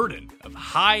the burden of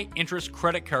high-interest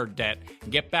credit card debt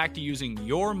and get back to using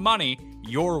your money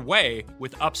your way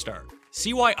with Upstart.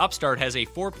 See why Upstart has a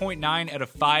 4.9 out of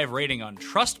 5 rating on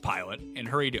Trustpilot and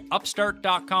hurry to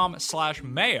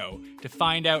upstart.com/mayo to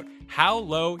find out how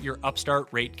low your Upstart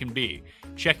rate can be.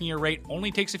 Checking your rate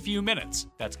only takes a few minutes.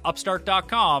 That's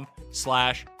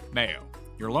upstart.com/mayo.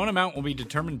 Your loan amount will be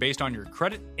determined based on your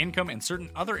credit, income, and certain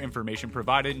other information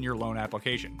provided in your loan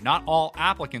application. Not all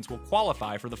applicants will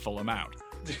qualify for the full amount.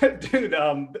 Dude,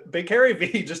 Big Harry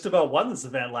V just about won this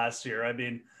event last year. I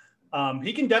mean,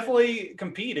 he can definitely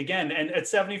compete again. And at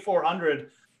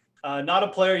 7,400, not a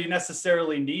player you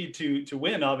necessarily need to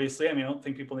win, obviously. I mean, I don't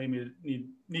think people need me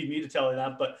to tell you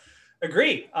that, but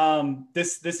agree.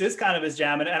 This is kind of his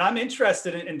jam. And I'm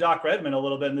interested in Doc Redman a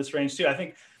little bit in this range too. I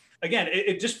think, again,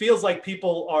 it just feels like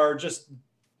people are just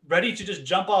ready to just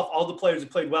jump off all the players who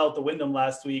played well at the Wyndham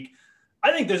last week.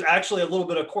 I think there's actually a little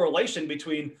bit of correlation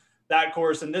between that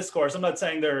course and this course. I'm not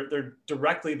saying they're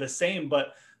directly the same,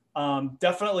 but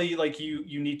definitely like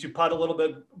you need to putt a little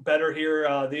bit better here.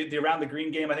 The around the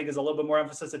green game, I think, is a little bit more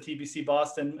emphasis at TPC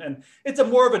Boston, and it's a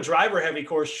more of a driver heavy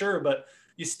course, sure, but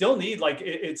you still need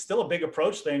it's still a big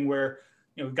approach thing where,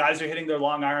 you know, guys are hitting their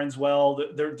long irons well.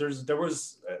 There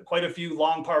was quite a few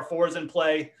long par fours in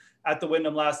play at the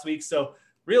Wyndham last week. So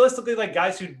realistically, like,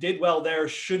 guys who did well there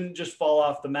shouldn't just fall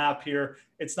off the map here.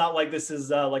 It's not like this is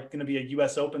like going to be a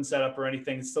US Open setup or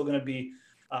anything. It's still going to be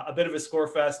a bit of a score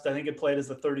fest. I think it played as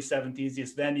the 37th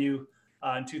easiest venue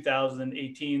in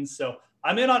 2018. So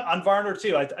I'm in on Varner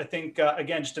too. I think,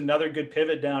 again, just another good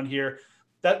pivot down here.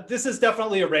 That this is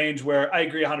definitely a range where I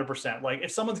agree 100%. Like, if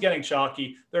someone's getting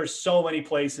chalky, there's so many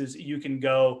places you can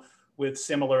go with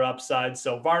similar upside.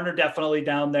 So Varner definitely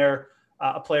down there,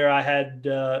 a player I had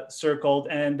circled,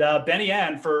 and Benny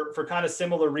Ann for kind of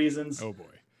similar reasons. Oh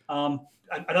boy.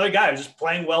 Another guy who's just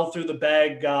playing well through the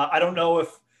bag. I don't know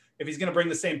if he's going to bring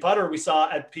the same putter we saw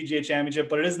at PGA Championship,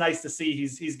 but it is nice to see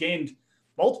he's gained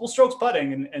multiple strokes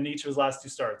putting in each of his last two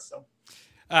starts. So.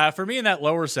 For me in that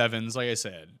lower sevens, like I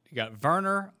said, you got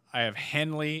Varner, I have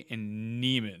Henley, and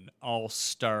Neiman all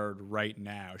starred right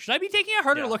now. Should I be taking a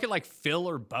harder look at like Phil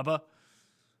or Bubba?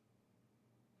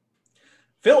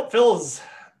 Phil's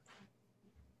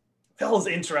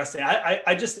interesting.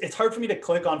 I just, it's hard for me to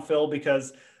click on Phil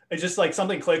because it's just like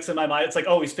something clicks in my mind. It's like,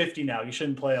 oh, he's 50 now. You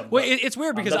shouldn't play him. Well, it's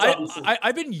weird because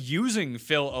I've been using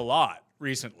Phil a lot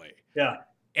recently. Yeah.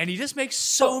 And he just makes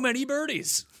so many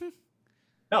birdies.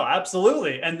 No,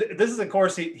 absolutely. And this is a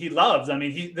course he loves. I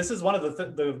mean, this is one of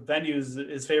the venues,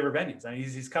 his favorite venues. I mean,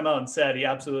 he's come out and said he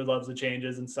absolutely loves the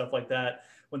changes and stuff like that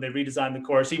when they redesigned the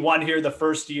course. He won here the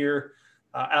first year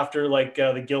after like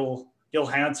the Gil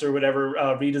Hans or whatever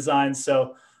redesign.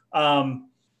 So,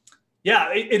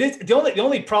 it is the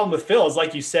only problem with Phil is,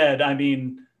 like you said, I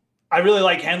mean, I really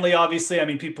like Henley, obviously. I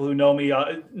mean, people who know me,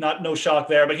 no shock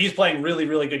there, but he's playing really,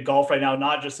 really good golf right now,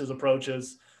 not just his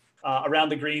approaches. Around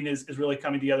the green is really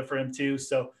coming together for him too.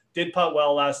 So did putt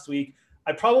well last week.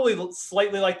 I probably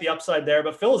slightly like the upside there,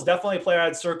 but Phil is definitely a player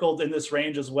I'd circled in this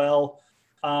range as well.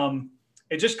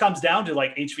 It just comes down to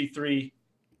like HV3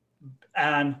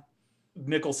 and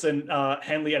Mickelson,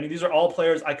 Henley. I mean, these are all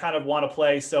players I kind of want to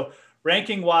play. So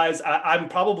ranking wise, I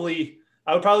would probably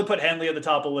put Henley at the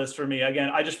top of the list for me. Again,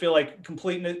 I just feel like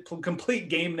complete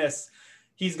gameness.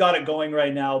 He's got it going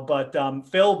right now, but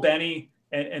Phil, Benny,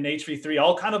 and HV3,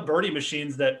 all kind of birdie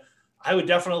machines that I would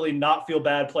definitely not feel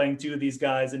bad playing two of these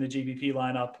guys in a GVP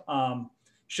lineup.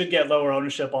 Should get lower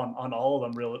ownership on all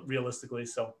of them realistically.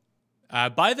 So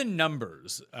By the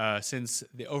numbers,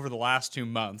 over the last 2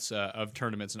 months of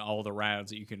tournaments and all the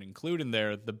rounds that you can include in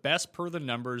there, the best per the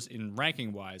numbers in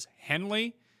ranking-wise,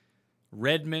 Henley,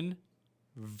 Redman,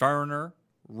 Varner,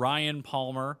 Ryan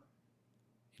Palmer,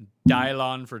 and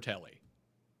Dylan Fratelli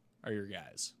are your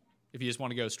guys. If you just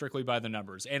want to go strictly by the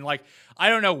numbers. And, I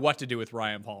don't know what to do with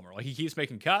Ryan Palmer. He keeps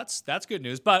making cuts. That's good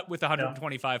news. But with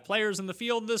 125 players in the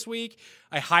field this week,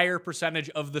 a higher percentage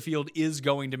of the field is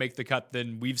going to make the cut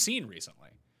than we've seen recently.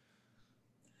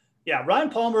 Yeah, Ryan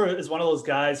Palmer is one of those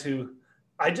guys who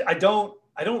I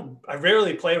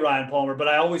rarely play Ryan Palmer, but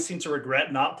I always seem to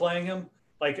regret not playing him.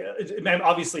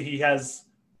 Obviously he has,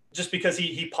 just because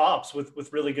he pops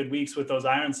with really good weeks with those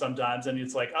irons sometimes. And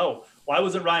it's like, oh, why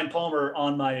wasn't Ryan Palmer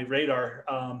on my radar?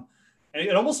 And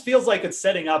it almost feels like it's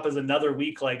setting up as another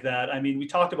week like that. I mean, we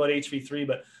talked about HV3,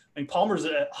 but Palmer's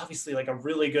obviously a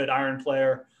really good iron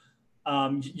player.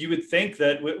 You would think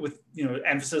that with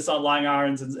emphasis on long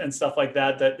irons and stuff like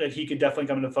that he could definitely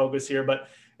come into focus here. But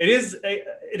it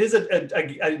is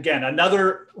again,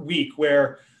 another week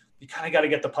where you kind of got to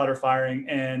get the putter firing,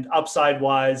 and upside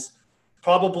wise,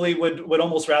 probably would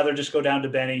almost rather just go down to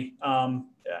Benny.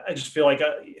 I just feel like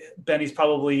Benny's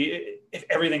probably, if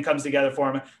everything comes together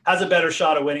for him, has a better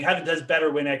shot at winning, has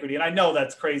better win equity. And I know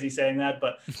that's crazy saying that,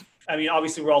 but I mean,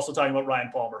 obviously we're also talking about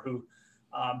Ryan Palmer, who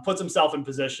puts himself in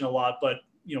position a lot, but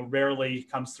rarely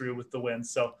comes through with the wins.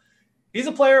 So he's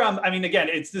a player. Again,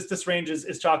 it's this range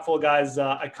is chock full of guys.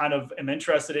 I kind of am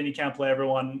interested in. You can't play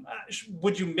everyone.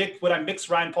 Would I mix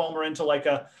Ryan Palmer into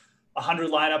a 100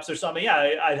 lineups or something?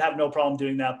 Yeah, I'd have no problem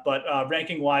doing that. But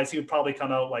ranking wise, he would probably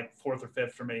come out 4th or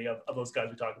 5th for me of those guys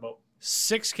we talked about.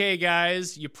 6K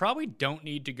guys, you probably don't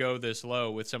need to go this low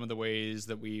with some of the ways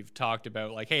that we've talked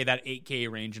about. Hey, that 8K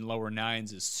range in lower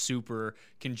nines is super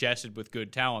congested with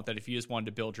good talent, that if you just wanted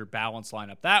to build your balance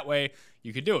lineup that way,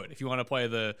 you could do it. If you want to play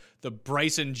the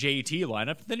Bryson JT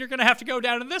lineup, then you're going to have to go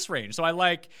down in this range. So I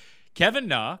like Kevin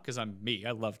Na, because I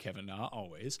love Kevin Na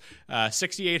always,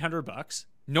 $6,800.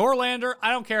 Norlander, I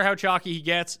don't care how chalky he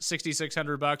gets,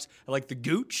 $6,600. I like the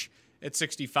Gooch at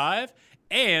 $65.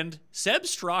 And Seb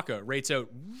Straka rates out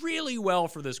really well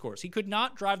for this course. He could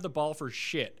not drive the ball for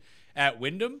shit at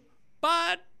Wyndham,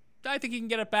 but I think he can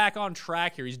get it back on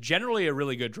track here. He's generally a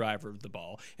really good driver of the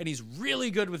ball, and he's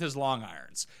really good with his long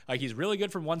irons. He's really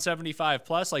good from 175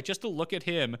 plus. Just to look at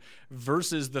him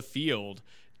versus the field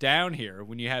down here,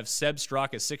 when you have Seb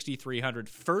Straka 6,300,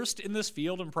 first in this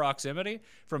field in proximity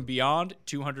from beyond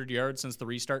 200 yards since the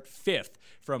restart, 5th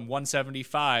from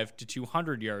 175 to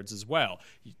 200 yards as well.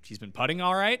 He's been putting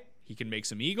all right. He can make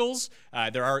some eagles.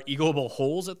 There are eagleable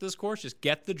holes at this course. Just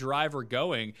get the driver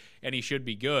going, and he should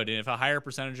be good. And if a higher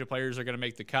percentage of players are going to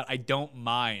make the cut, I don't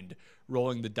mind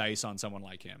rolling the dice on someone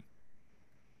like him.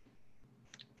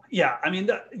 Yeah,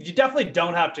 you definitely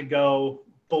don't have to go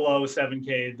below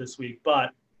 7K this week,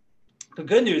 but the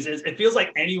good news is it feels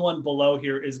like anyone below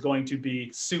here is going to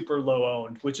be super low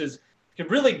owned, which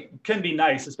can be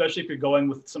nice, especially if you're going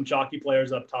with some chalky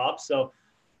players up top. So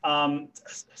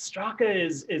Straka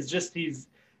is just, he's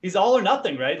all or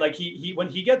nothing, right? He when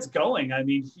he gets going,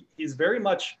 he's very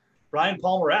much Ryan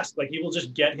Palmer-esque. He will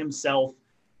just get himself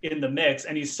in the mix,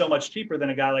 and he's so much cheaper than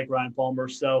a guy like Ryan Palmer.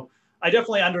 So I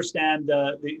definitely understand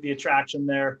the attraction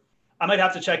there. I might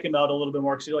have to check him out a little bit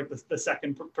more, because he's the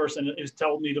second person who's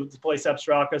told me to play Seb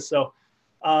Straka. So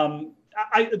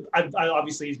I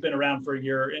obviously he's been around for a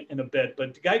year and a bit,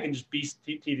 but the guy can just beast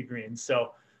tee to green.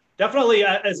 So definitely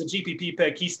as a GPP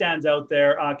pick, he stands out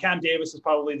there. Cam Davis is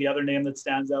probably the other name that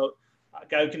stands out. A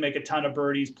guy who can make a ton of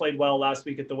birdies, played well last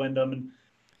week at the Wyndham, and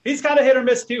he's kind of hit or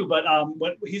miss too, but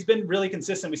he's been really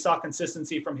consistent. We saw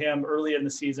consistency from him early in the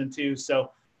season too.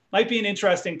 So might be an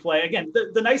interesting play. Again,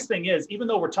 the nice thing is, even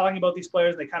though we're talking about these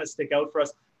players, they kind of stick out for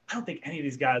us, I don't think any of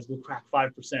these guys will crack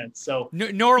 5%. So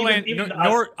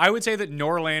I would say that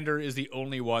Norlander is the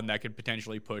only one that could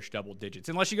potentially push double digits,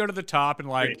 unless you go to the top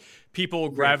and people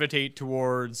gravitate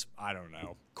towards, I don't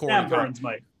know,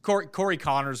 Corey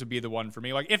Connors would be the one for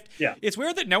me. It's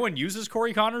weird that no one uses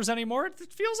Corey Connors anymore. It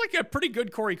feels like a pretty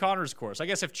good Corey Connors course. I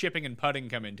guess if chipping and putting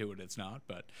come into it, it's not.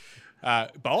 But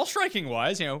ball striking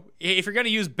wise, if you're going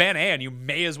to use Ben An, you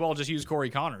may as well just use Corey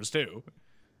Connors too.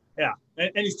 Yeah,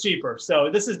 and he's cheaper.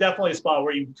 So this is definitely a spot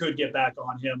where you could get back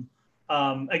on him.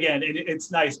 Again,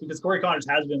 it's nice because Corey Connors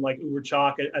has been uber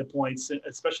chalk at points,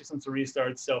 especially since the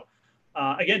restart. So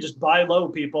again, just buy low,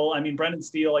 people. Brendan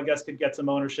Steele, I guess, could get some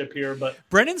ownership here, but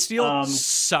Brendan Steele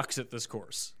sucks at this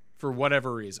course for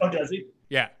whatever reason. Oh, does he?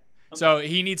 Yeah. Okay. So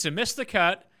he needs to miss the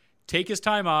cut, take his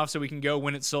time off so we can go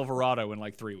win at Silverado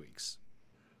in 3 weeks.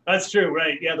 That's true,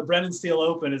 right? Yeah, the Brendan Steele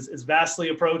Open is vastly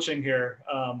approaching here.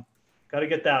 Got to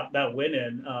get that win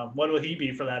in. What will he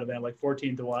be for that event? Like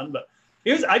 14-1. But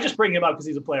I just bring him up because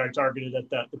he's a player I targeted at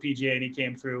the PGA and he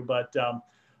came through. But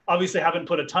obviously haven't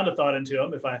put a ton of thought into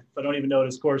him if I don't even know what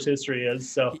his course history is.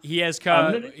 So he has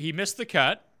he missed the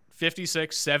cut 56th,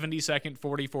 72nd,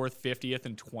 44th, 50th,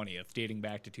 and 20th dating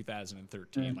back to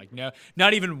 2013. Like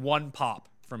not even one pop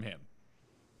from him.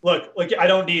 Look, I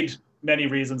don't need many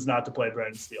reasons not to play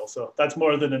Brendan Steele, so that's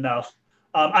more than enough.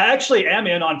 I actually am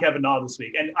in on Kevin Na this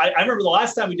week. And I remember the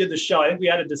last time we did the show, I think we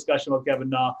had a discussion about Kevin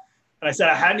Na. And I said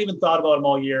I hadn't even thought about him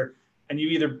all year. And you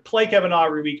either play Kevin Na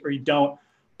every week or you don't.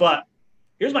 But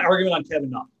here's my argument on Kevin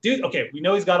Na. Dude, okay, we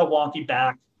know he's got a wonky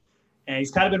back. And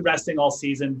he's kind of been resting all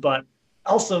season. But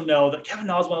also know that Kevin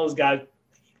Na is one of those guys.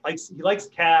 He likes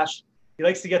cash. He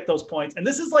likes to get those points. And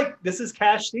this is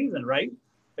cash season, right?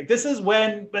 Like this is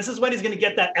when he's going to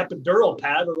get that epidural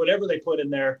pad or whatever they put in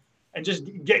there and just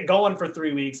get going for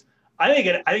 3 weeks. I think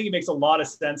it makes a lot of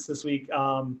sense this week.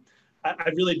 I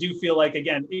really do feel like,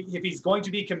 again, if he's going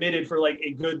to be committed for like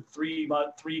a good 3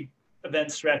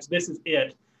 event stretch, this is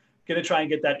it. Going to try and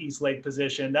get that East Lake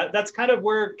position. That's kind of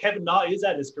where Kevin Na is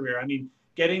at his career. I mean,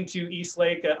 getting to East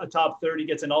Lake, a top 30,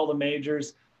 gets in all the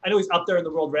majors. I know he's up there in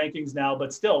the world rankings now,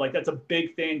 but still, like that's a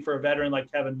big thing for a veteran like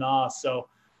Kevin Na. So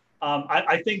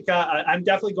I think I'm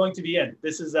definitely going to be in.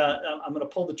 This is I'm going to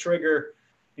pull the trigger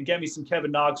and get me some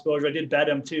Kevin Na exposure. I did bet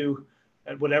him too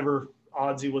at whatever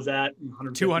odds he was at,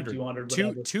 200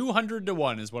 to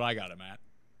 1 is what I got him at.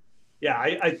 Yeah,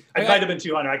 I might have been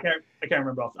 200. I can't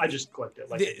remember. I just clicked it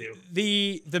like I do.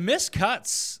 The missed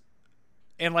cuts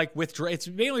and like it's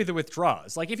mainly the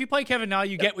withdrawals. Like if you play Kevin Na,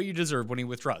 you get what you deserve when he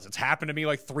withdraws. It's happened to me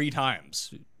like 3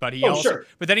 times. But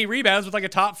but then he rebounds with like a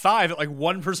top 5 at like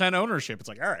 1% ownership. It's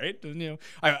like, all right,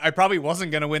 I probably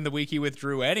wasn't going to win the week he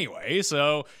withdrew anyway.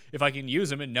 So if I can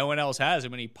use him and no one else has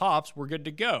him and he pops, we're good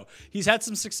to go. He's had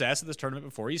some success at this tournament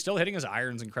before. He's still hitting his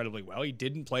irons incredibly well. He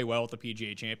didn't play well at the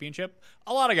PGA Championship.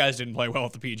 A lot of guys didn't play well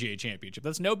at the PGA Championship.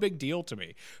 That's no big deal to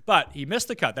me. But he missed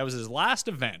the cut. That was his last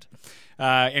event.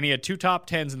 And he had 2 top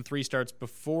 10s and 3 starts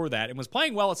before that and was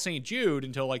playing well at St. Jude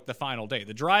until like the final day.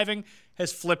 The driving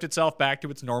has flipped itself back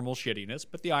to its normal shittiness,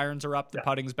 but the irons are up, the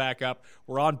putting's back up.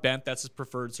 We're on bent. That's his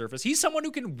preferred surface. He's someone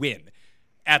who can win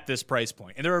at this price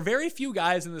point. And there are very few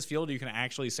guys in this field you can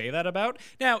actually say that about.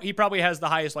 Now, he probably has the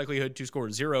highest likelihood to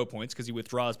score 0 points because he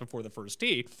withdraws before the first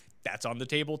tee. That's on the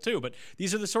table too. But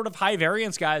these are the sort of high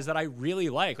variance guys that I really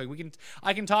like. Like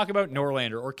I can talk about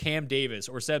Norlander or Cam Davis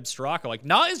or Seb Straka. Like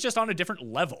Na is just on a different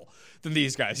level than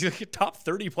these guys. He's like a top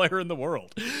 30 player in the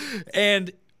world.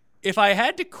 And if I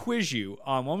had to quiz you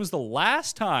on when was the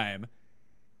last time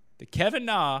that Kevin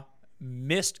Na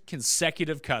missed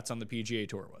consecutive cuts on the PGA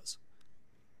Tour was?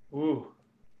 Ooh.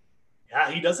 Yeah,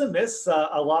 he doesn't miss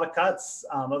a lot of cuts.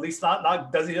 At least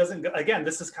he doesn't. Again,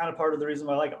 this is kind of part of the reason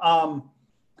why I like him.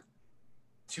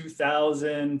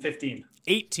 2015.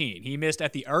 18. He missed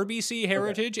at the RBC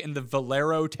Heritage and the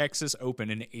Valero Texas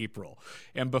Open in April.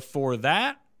 And before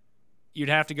that, you'd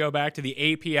have to go back to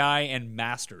the API and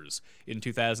Masters in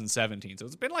 2017. So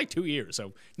it's been like 2 years.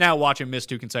 So now watch him miss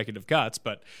 2 consecutive cuts.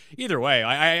 But either way,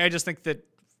 I just think that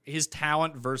his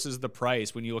talent versus the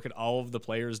price, when you look at all of the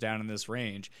players down in this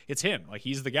range, it's him. Like,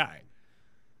 he's the guy.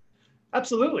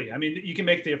 Absolutely. I mean, you can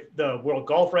make the world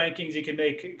golf rankings. You can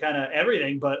make kind of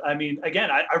everything. But, I mean, again,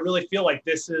 I really feel like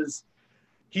this is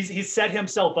 – he's set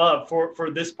himself up for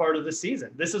this part of the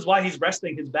season. This is why he's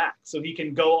resting his back, so he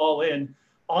can go all in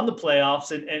on the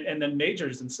playoffs and then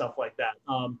majors and stuff like that.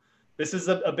 This is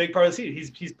a big part of the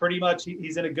season. He's pretty much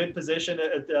he's in a good position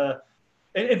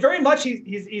and very much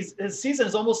his season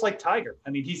is almost like Tiger. I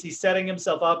mean, he's setting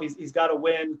himself up. He's got to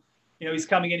win. You know, he's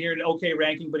coming in here in an okay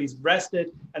ranking, but he's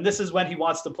rested, and this is when he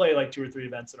wants to play like 2 or 3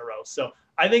 events in a row. So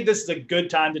I think this is a good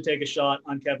time to take a shot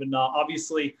on Kevin Na,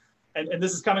 obviously. And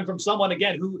this is coming from someone,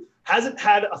 again, who hasn't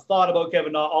had a thought about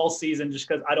Kevin Na all season just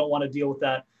because I don't want to deal with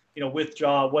that,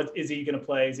 withdraw. What is he going to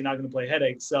play? Is he not going to play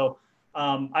headaches? So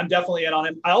I'm definitely in on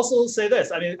him. I also say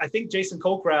this. I mean, I think Jason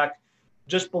Kokrak,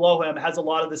 just below him, has a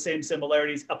lot of the same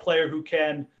similarities. A player who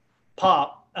can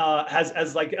pop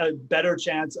has like a better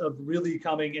chance of really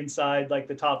coming inside like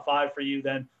the top 5 for you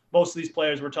than most of these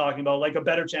players we're talking about, like a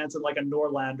better chance of like a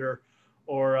Norlander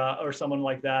or someone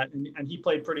like that. And he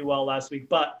played pretty well last week,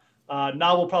 but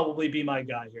Na will probably be my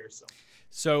guy here.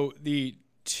 So the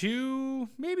 2,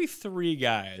 maybe 3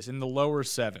 guys in the lower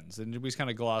 7s, and we just kind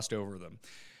of glossed over them,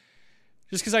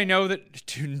 just because I know that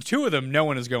 2 of them no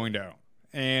one is going to own,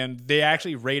 and they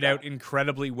actually rate out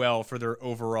incredibly well for their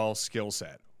overall skill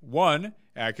set. One,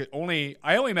 I only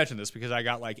mention this because I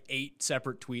got like 8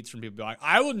 separate tweets from people like,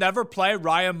 I will never play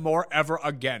Ryan Moore ever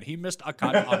again. He missed a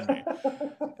cut on me.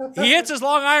 he hits his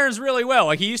long irons really well.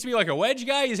 Like, he used to be like a wedge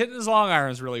guy. He's hitting his long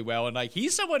irons really well. And, like,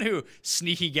 he's someone who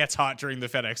sneaky gets hot during the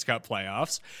FedEx Cup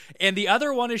playoffs. And the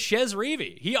other one is Chez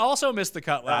Reavie. He also missed the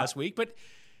cut last week, but,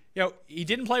 you know, he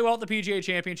didn't play well at the PGA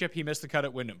Championship. He missed the cut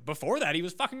at Wyndham. Before that, he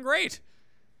was fucking great.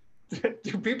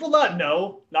 Do people not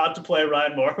know not to play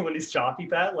Ryan Moore when he's chalky,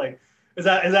 Pat? Like, is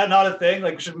that not a thing?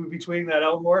 Like, should we be tweeting that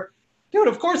out more? Dude,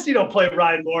 of course you don't play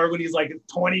Ryan Moore when he's like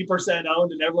 20%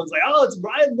 owned and everyone's like, oh, it's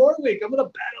Ryan Moore week. I'm going to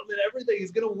bet him and everything.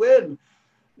 He's going to win.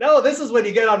 No, this is when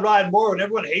you get on Ryan Moore when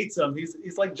everyone hates him.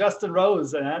 He's like Justin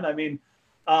Rose, man. I mean,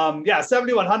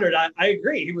 7,100. I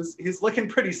agree. He's looking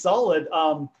pretty solid.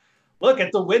 Look,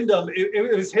 at the Wyndham,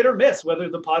 it was hit or miss whether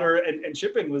the putter and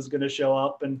chipping was going to show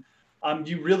up. And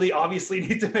you really obviously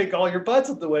need to make all your putts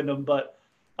at the Wyndham. But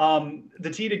the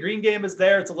tee to green game is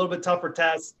there. It's a little bit tougher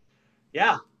test.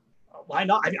 Yeah. Why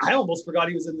not? I almost forgot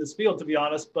he was in this field, to be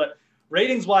honest. But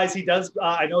ratings wise, he does.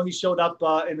 I know he showed up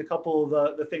in a couple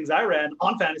of the things I ran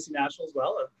on Fantasy National as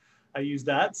well. I used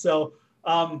that. So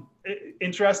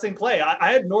interesting play.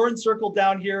 I had Noren circled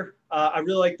down here. I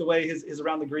really like the way his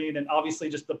around the green and obviously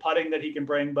just the putting that he can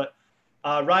bring. But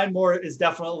Ryan Moore is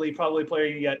definitely probably a player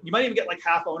you get. You might even get like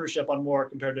half ownership on Moore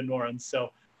compared to Noren.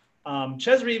 So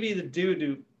Chez Reavie, the dude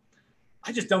who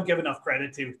I just don't give enough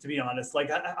credit to be honest. Like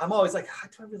I'm always like,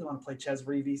 do I really want to play Chez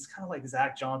Reavie? He's kind of like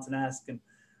Zach Johnson-esque, and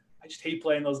I just hate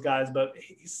playing those guys. But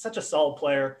he's such a solid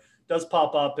player. Does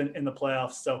pop up in the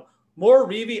playoffs. So more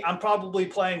Reavie, I'm probably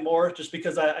playing more just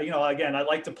because again, I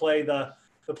like to play the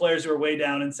players who are way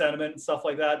down in sentiment and stuff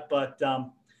like that. But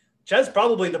Chez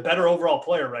probably the better overall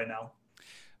player right now.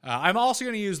 I'm also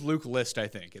going to use Luke List, I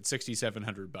think, at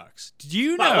 $6,700. Did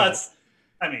you know?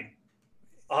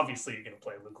 Obviously, you're going to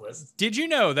play Luke List. Did you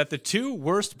know that the two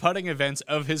worst putting events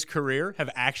of his career have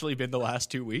actually been the last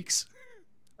 2 weeks?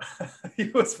 He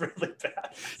was really bad.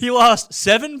 He lost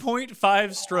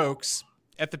 7.5 strokes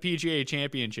at the PGA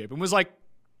Championship and was like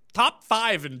top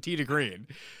 5 in tee to green.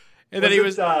 And then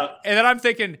and then I'm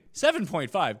thinking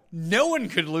 7.5. No one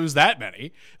could lose that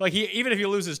many. Like even if he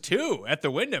loses 2 at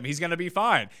the Wyndham, he's going to be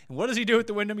fine. And what does he do at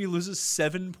the Wyndham? He loses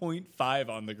 7.5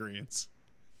 on the greens.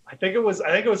 I think it was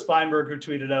Feinberg who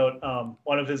tweeted out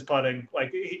one of his putting.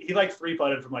 Like he like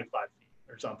 3-putted from like 5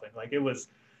 feet or something. Like it was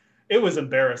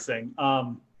embarrassing.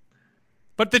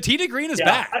 But the tee to green is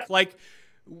back.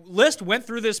 List went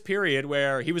through this period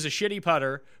where he was a shitty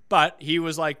putter, but he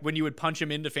was like, when you would punch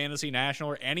him into Fantasy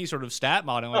National or any sort of stat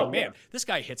model, man, this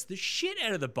guy hits the shit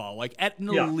out of the ball, like at an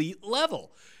elite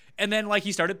level. And then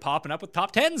he started popping up with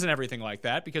top 10s and everything like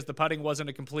that because the putting wasn't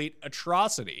a complete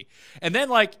atrocity. And then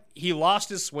he lost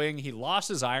his swing, he lost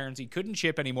his irons, he couldn't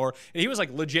chip anymore, and he was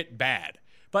legit bad.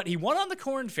 But he won on the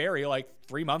Corn Ferry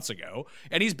 3 months ago,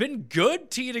 and he's been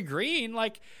good tee to green.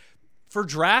 For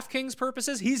DraftKings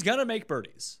purposes, he's going to make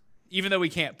birdies, even though he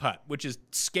can't putt, which is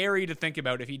scary to think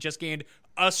about if he just gained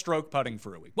a stroke putting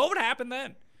for a week. What would happen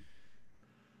then?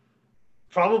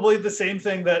 Probably the same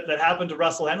thing that happened to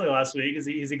Russell Henley last week is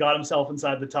he got himself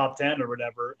inside the top 10 or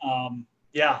whatever.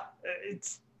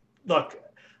 Look,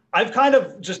 I've kind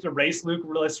of just erased Luke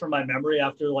List from my memory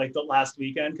after the last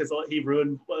weekend because he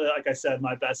ruined, like I said,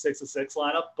 my best 6 of 6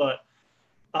 lineup. But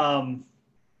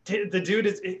the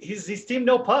dude he's team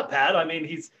no putt, Pat. I mean,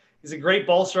 he's a great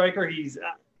ball striker. He's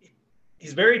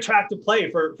very attractive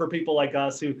play for people like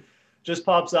us who just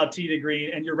pops out tee to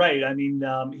green. And you're right. I mean,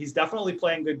 he's definitely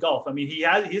playing good golf. I mean,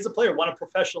 he's a player, won a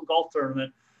professional golf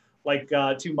tournament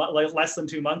less than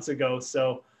 2 months ago.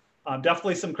 So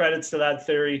definitely some credits to that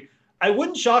theory. I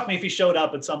wouldn't shock me if he showed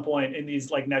up at some point in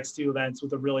these next 2 events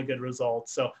with a really good result.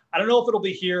 So I don't know if it'll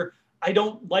be here. I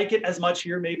don't like it as much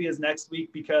here maybe as next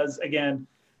week because again,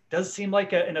 it does seem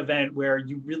like an event where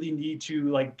you really need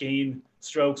to gain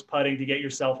strokes putting to get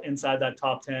yourself inside that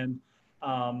top 10.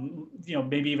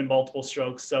 Maybe even multiple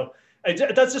strokes. So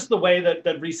that's just the way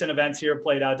that recent events here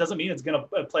played out. It doesn't mean it's going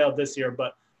to play out this year,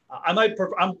 but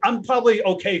I'm probably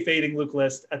okay fading Luke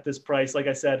List at this price. Like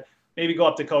I said, maybe go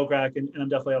up to Kokrak and I'm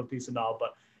definitely have a piece of knob,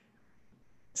 but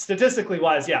statistically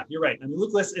wise, yeah, you're right. I mean,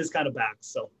 Luke List is kind of back.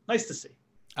 So nice to see.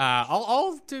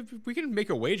 We can make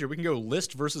a wager. We can go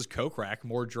List versus Kokrak,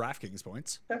 more DraftKings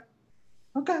points.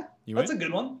 Okay. That's a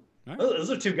good one. Right. Those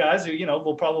are 2 guys who,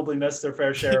 will probably miss their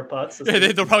fair share of putts.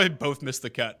 They'll probably both miss the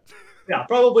cut. Yeah,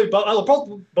 probably. They'll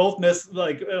probably both miss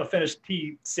finish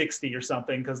T60 or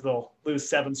something because they'll lose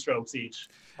 7 strokes each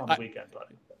on the weekend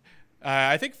putting.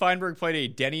 I think Feinberg played a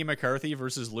Denny McCarthy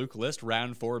versus Luke List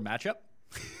round 4 matchup.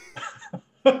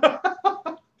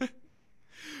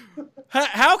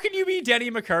 How can you be Denny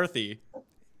McCarthy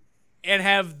and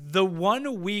have the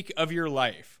 1 week of your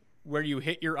life where you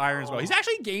hit your irons well? He's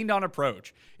actually gained on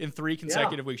approach in 3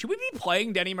 consecutive weeks. Should we be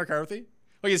playing Denny McCarthy?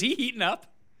 Like, is he heating up?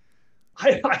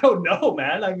 I don't know,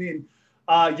 man. I mean,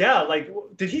 yeah, like,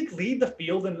 did he lead the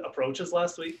field in approaches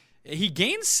last week? He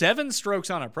gained 7 strokes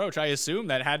on approach. I assume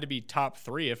that had to be top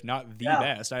 3, if not the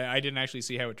best. I didn't actually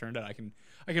see how it turned out. I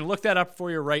can look that up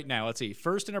for you right now. Let's see.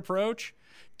 First in approach,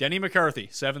 Denny McCarthy,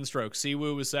 7 strokes.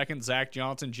 Siwoo was second. Zach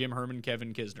Johnson, Jim Herman,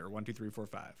 Kevin Kisner, 1, 2, 3, 4,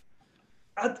 5.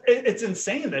 It's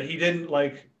insane that he didn't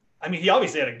he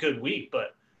obviously had a good week,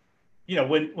 but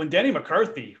when Denny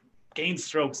McCarthy gains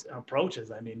strokes and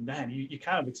approaches, I mean, man, you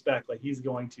kind of expect like he's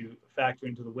going to factor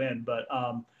into the win, but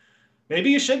maybe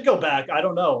you should go back. I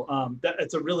don't know.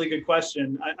 It's a really good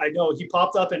question. I know he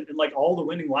popped up in like all the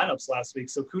winning lineups last week,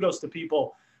 so kudos to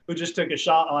people who just took a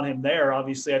shot on him there.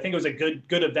 Obviously, I think it was a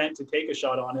good event to take a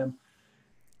shot on him.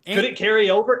 Could it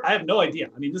carry over? I have no idea.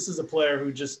 I mean, this is a player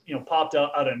who just popped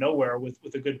out of nowhere with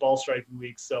a good ball striking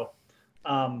week. So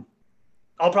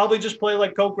I'll probably just play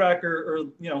like Kokrak or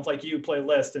like you play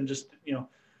List and just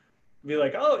be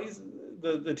like, oh, he's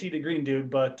the tee to green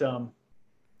dude. But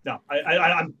no,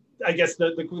 I guess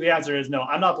the answer is no.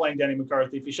 I'm not playing Denny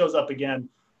McCarthy. If he shows up again,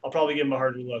 I'll probably give him a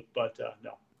harder look. But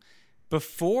no.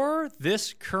 Before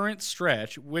this current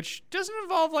stretch, which doesn't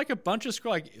involve like a bunch of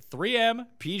like 3M,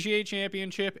 PGA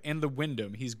Championship, and the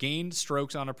Wyndham, he's gained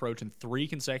strokes on approach in 3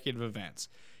 consecutive events.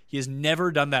 He has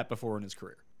never done that before in his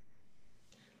career.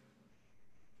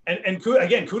 And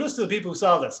again, kudos to the people who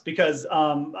saw this, because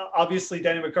obviously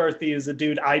Denny McCarthy is a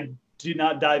dude I did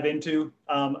not dive into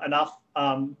enough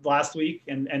last week,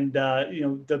 and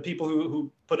the people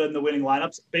who put in the winning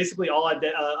lineups basically all had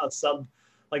a sub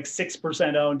like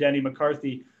 6% owned Denny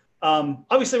McCarthy.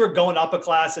 Obviously, we're going up a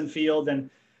class in field, and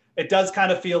it does kind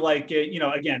of feel like,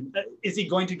 again, is he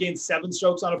going to gain 7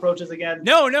 strokes on approaches again?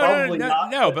 No.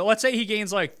 But let's say he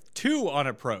gains like 2 on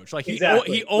approach. Like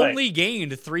he only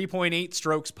gained 3.8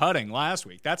 strokes putting last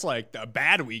week. That's like a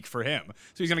bad week for him. So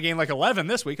he's going to gain like 11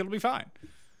 this week. It'll be fine.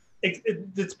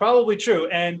 It's probably true.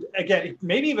 And again, it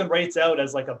maybe even rates out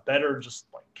as like a better just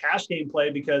like cash game play,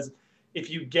 because if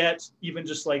you get even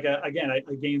just like a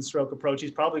gain stroke approach,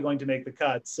 he's probably going to make the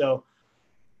cut. So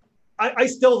I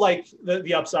still like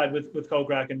the upside with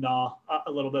Kokrak and Na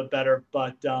a little bit better.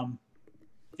 But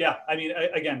yeah, I mean,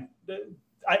 again,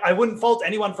 I wouldn't fault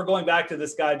anyone for going back to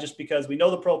this guy, just because we know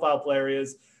the profile player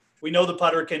is. We know the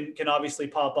putter can obviously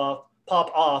pop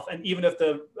off. And even if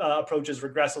the approaches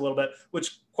regress a little bit,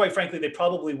 which quite frankly, they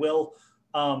probably will,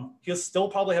 he'll still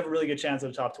probably have a really good chance at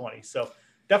the top 20. So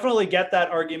definitely get that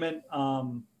argument.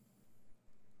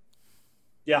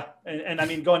 Yeah. And I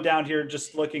mean, going down here,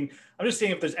 just looking, I'm just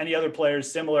seeing if there's any other players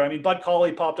similar. I mean, Bud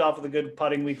Cauley popped off with a good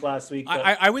putting week last week.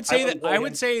 I would say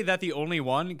that the only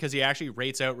one, because he actually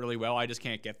rates out really well, I just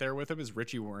can't get there with him, is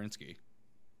Richie Wierenski.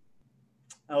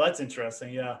 Oh, that's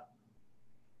interesting. Yeah.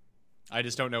 I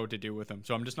just don't know what to do with him,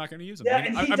 so I'm just not going to use him. Yeah,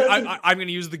 I'm going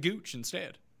to use the Gooch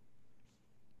instead.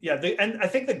 Yeah, and I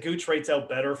think the Gooch rates out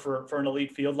better for an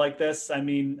elite field like this. I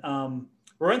mean,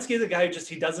 Wierenski is a guy who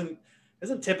he doesn't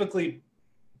typically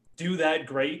do that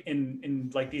great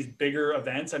in like these bigger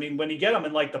events. I mean, when you get him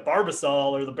in like the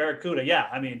Barbasol or the Barracuda, yeah,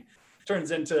 I mean,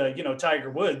 turns into Tiger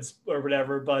Woods or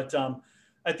whatever. But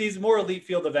at these more elite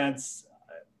field events,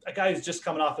 a guy who's just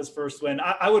coming off his first win,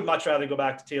 I would much rather go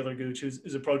back to Taylor Gooch,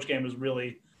 whose approach game is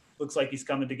really looks like he's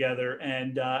coming together,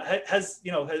 and has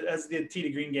the tee to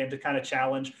green game to kind of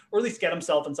challenge or at least get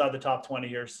himself inside the top 20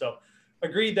 here. So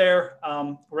agreed there.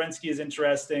 Wierenski is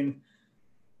interesting.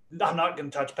 I'm not going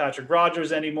to touch Patrick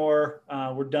Rogers anymore.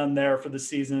 We're done there for the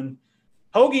season.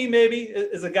 Hoagie maybe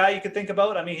is a guy you could think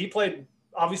about. I mean, he played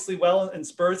obviously well in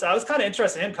Spurs. I was kind of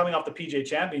interested in him coming off the PGA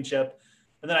Championship,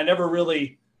 and then I never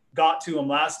really got to him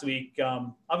last week.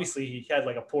 Obviously, he had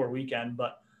like a poor weekend,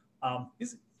 but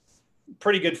he's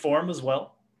pretty good form as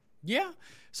well. Yeah.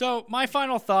 So my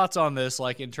final thoughts on this,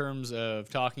 like in terms of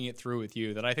talking it through with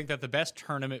you, that I think that the best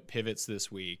tournament pivots this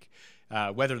week,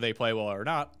 whether they play well or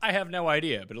not, I have no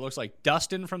idea. But it looks like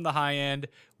Dustin from the high end,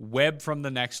 Webb from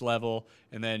the next level,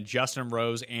 and then Justin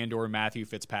Rose and or Matthew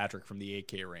Fitzpatrick from the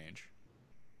 8K range.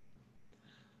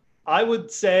 I would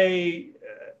say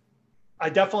I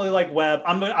definitely like Webb.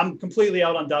 I'm completely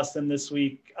out on Dustin this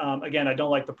week. Again, I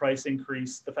don't like the price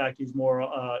increase, the fact he's more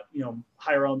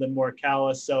higher owned than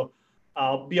Morikawa. So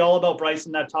I'll be all about Bryce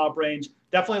in that top range.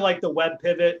 Definitely like the Webb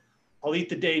pivot. I'll eat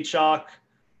the day chalk.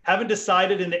 Haven't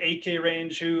decided in the 8K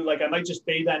range who, like, I might just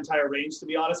fade that entire range, to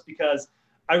be honest, because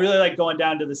I really like going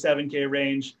down to the 7K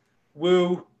range.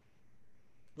 Woo,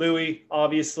 Louis,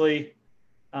 obviously.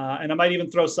 And I might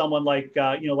even throw someone like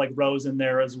Rose in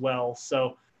there as well.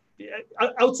 So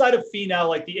outside of Finau,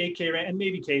 like the 8K range, and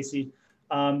maybe Casey,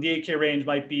 the 8K range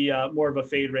might be more of a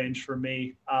fade range for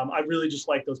me. I really just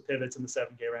like those pivots in the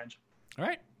 7K range. All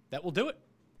right, that will do it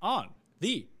on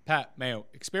the Pat Mayo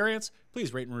Experience.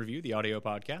 Please rate and review the audio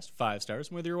podcast 5 stars.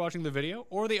 And whether you're watching the video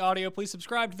or the audio, please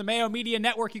subscribe to the Mayo Media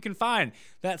Network. You can find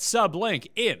that sub link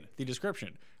in the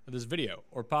description of this video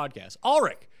or podcast.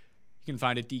 Ulrich, you can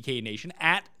find at DK Nation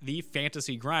at the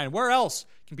Fantasy Grind. Where else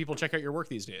can people check out your work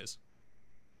these days?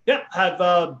 Yeah,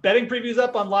 have betting previews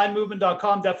up on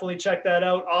linemovement.com. Definitely check that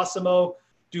out. Awesemo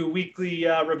do a weekly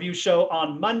review show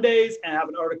on Mondays and have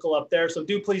an article up there. So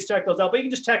do please check those out. But you can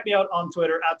just check me out on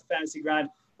Twitter at the Fantasy Grind.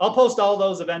 I'll post all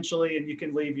those eventually, and you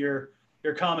can leave your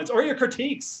comments or your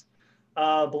critiques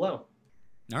below.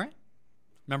 All right.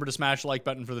 Remember to smash the like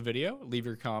button for the video. Leave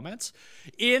your comments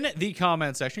in the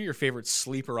comment section. Your favorite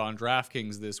sleeper on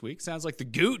DraftKings this week. Sounds like the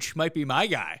Gooch might be my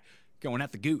guy. Going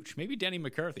at the Gooch. Maybe Denny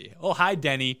McCarthy. Oh, hi,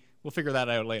 Denny. We'll figure that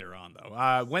out later on,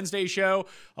 though. Wednesday show,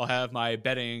 I'll have my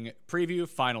betting preview,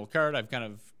 final card. I've kind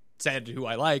of said who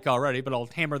I like already, but I'll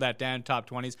hammer that down, top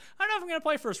 20s. I don't know if I'm going to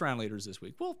play first round leaders this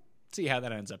week. We'll see how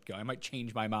that ends up going. I might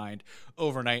change my mind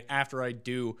overnight after I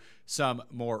do some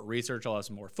more research. I'll have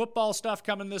some more football stuff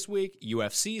coming this week,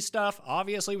 UFC stuff,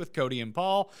 obviously, with Cody and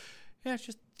Paul. Yeah, it's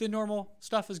just the normal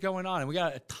stuff is going on, and we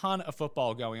got a ton of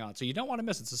football going on, so you don't want to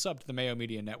miss it. It's a sub to the Mayo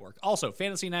Media Network. Also,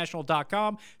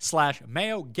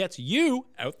 fantasynational.com/Mayo gets you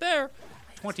out there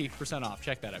 20% off.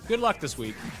 Check that out. Good luck this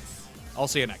week. I'll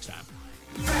see you next time.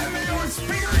 Pat Mayo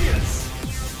Experience!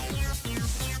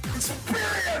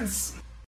 Experience!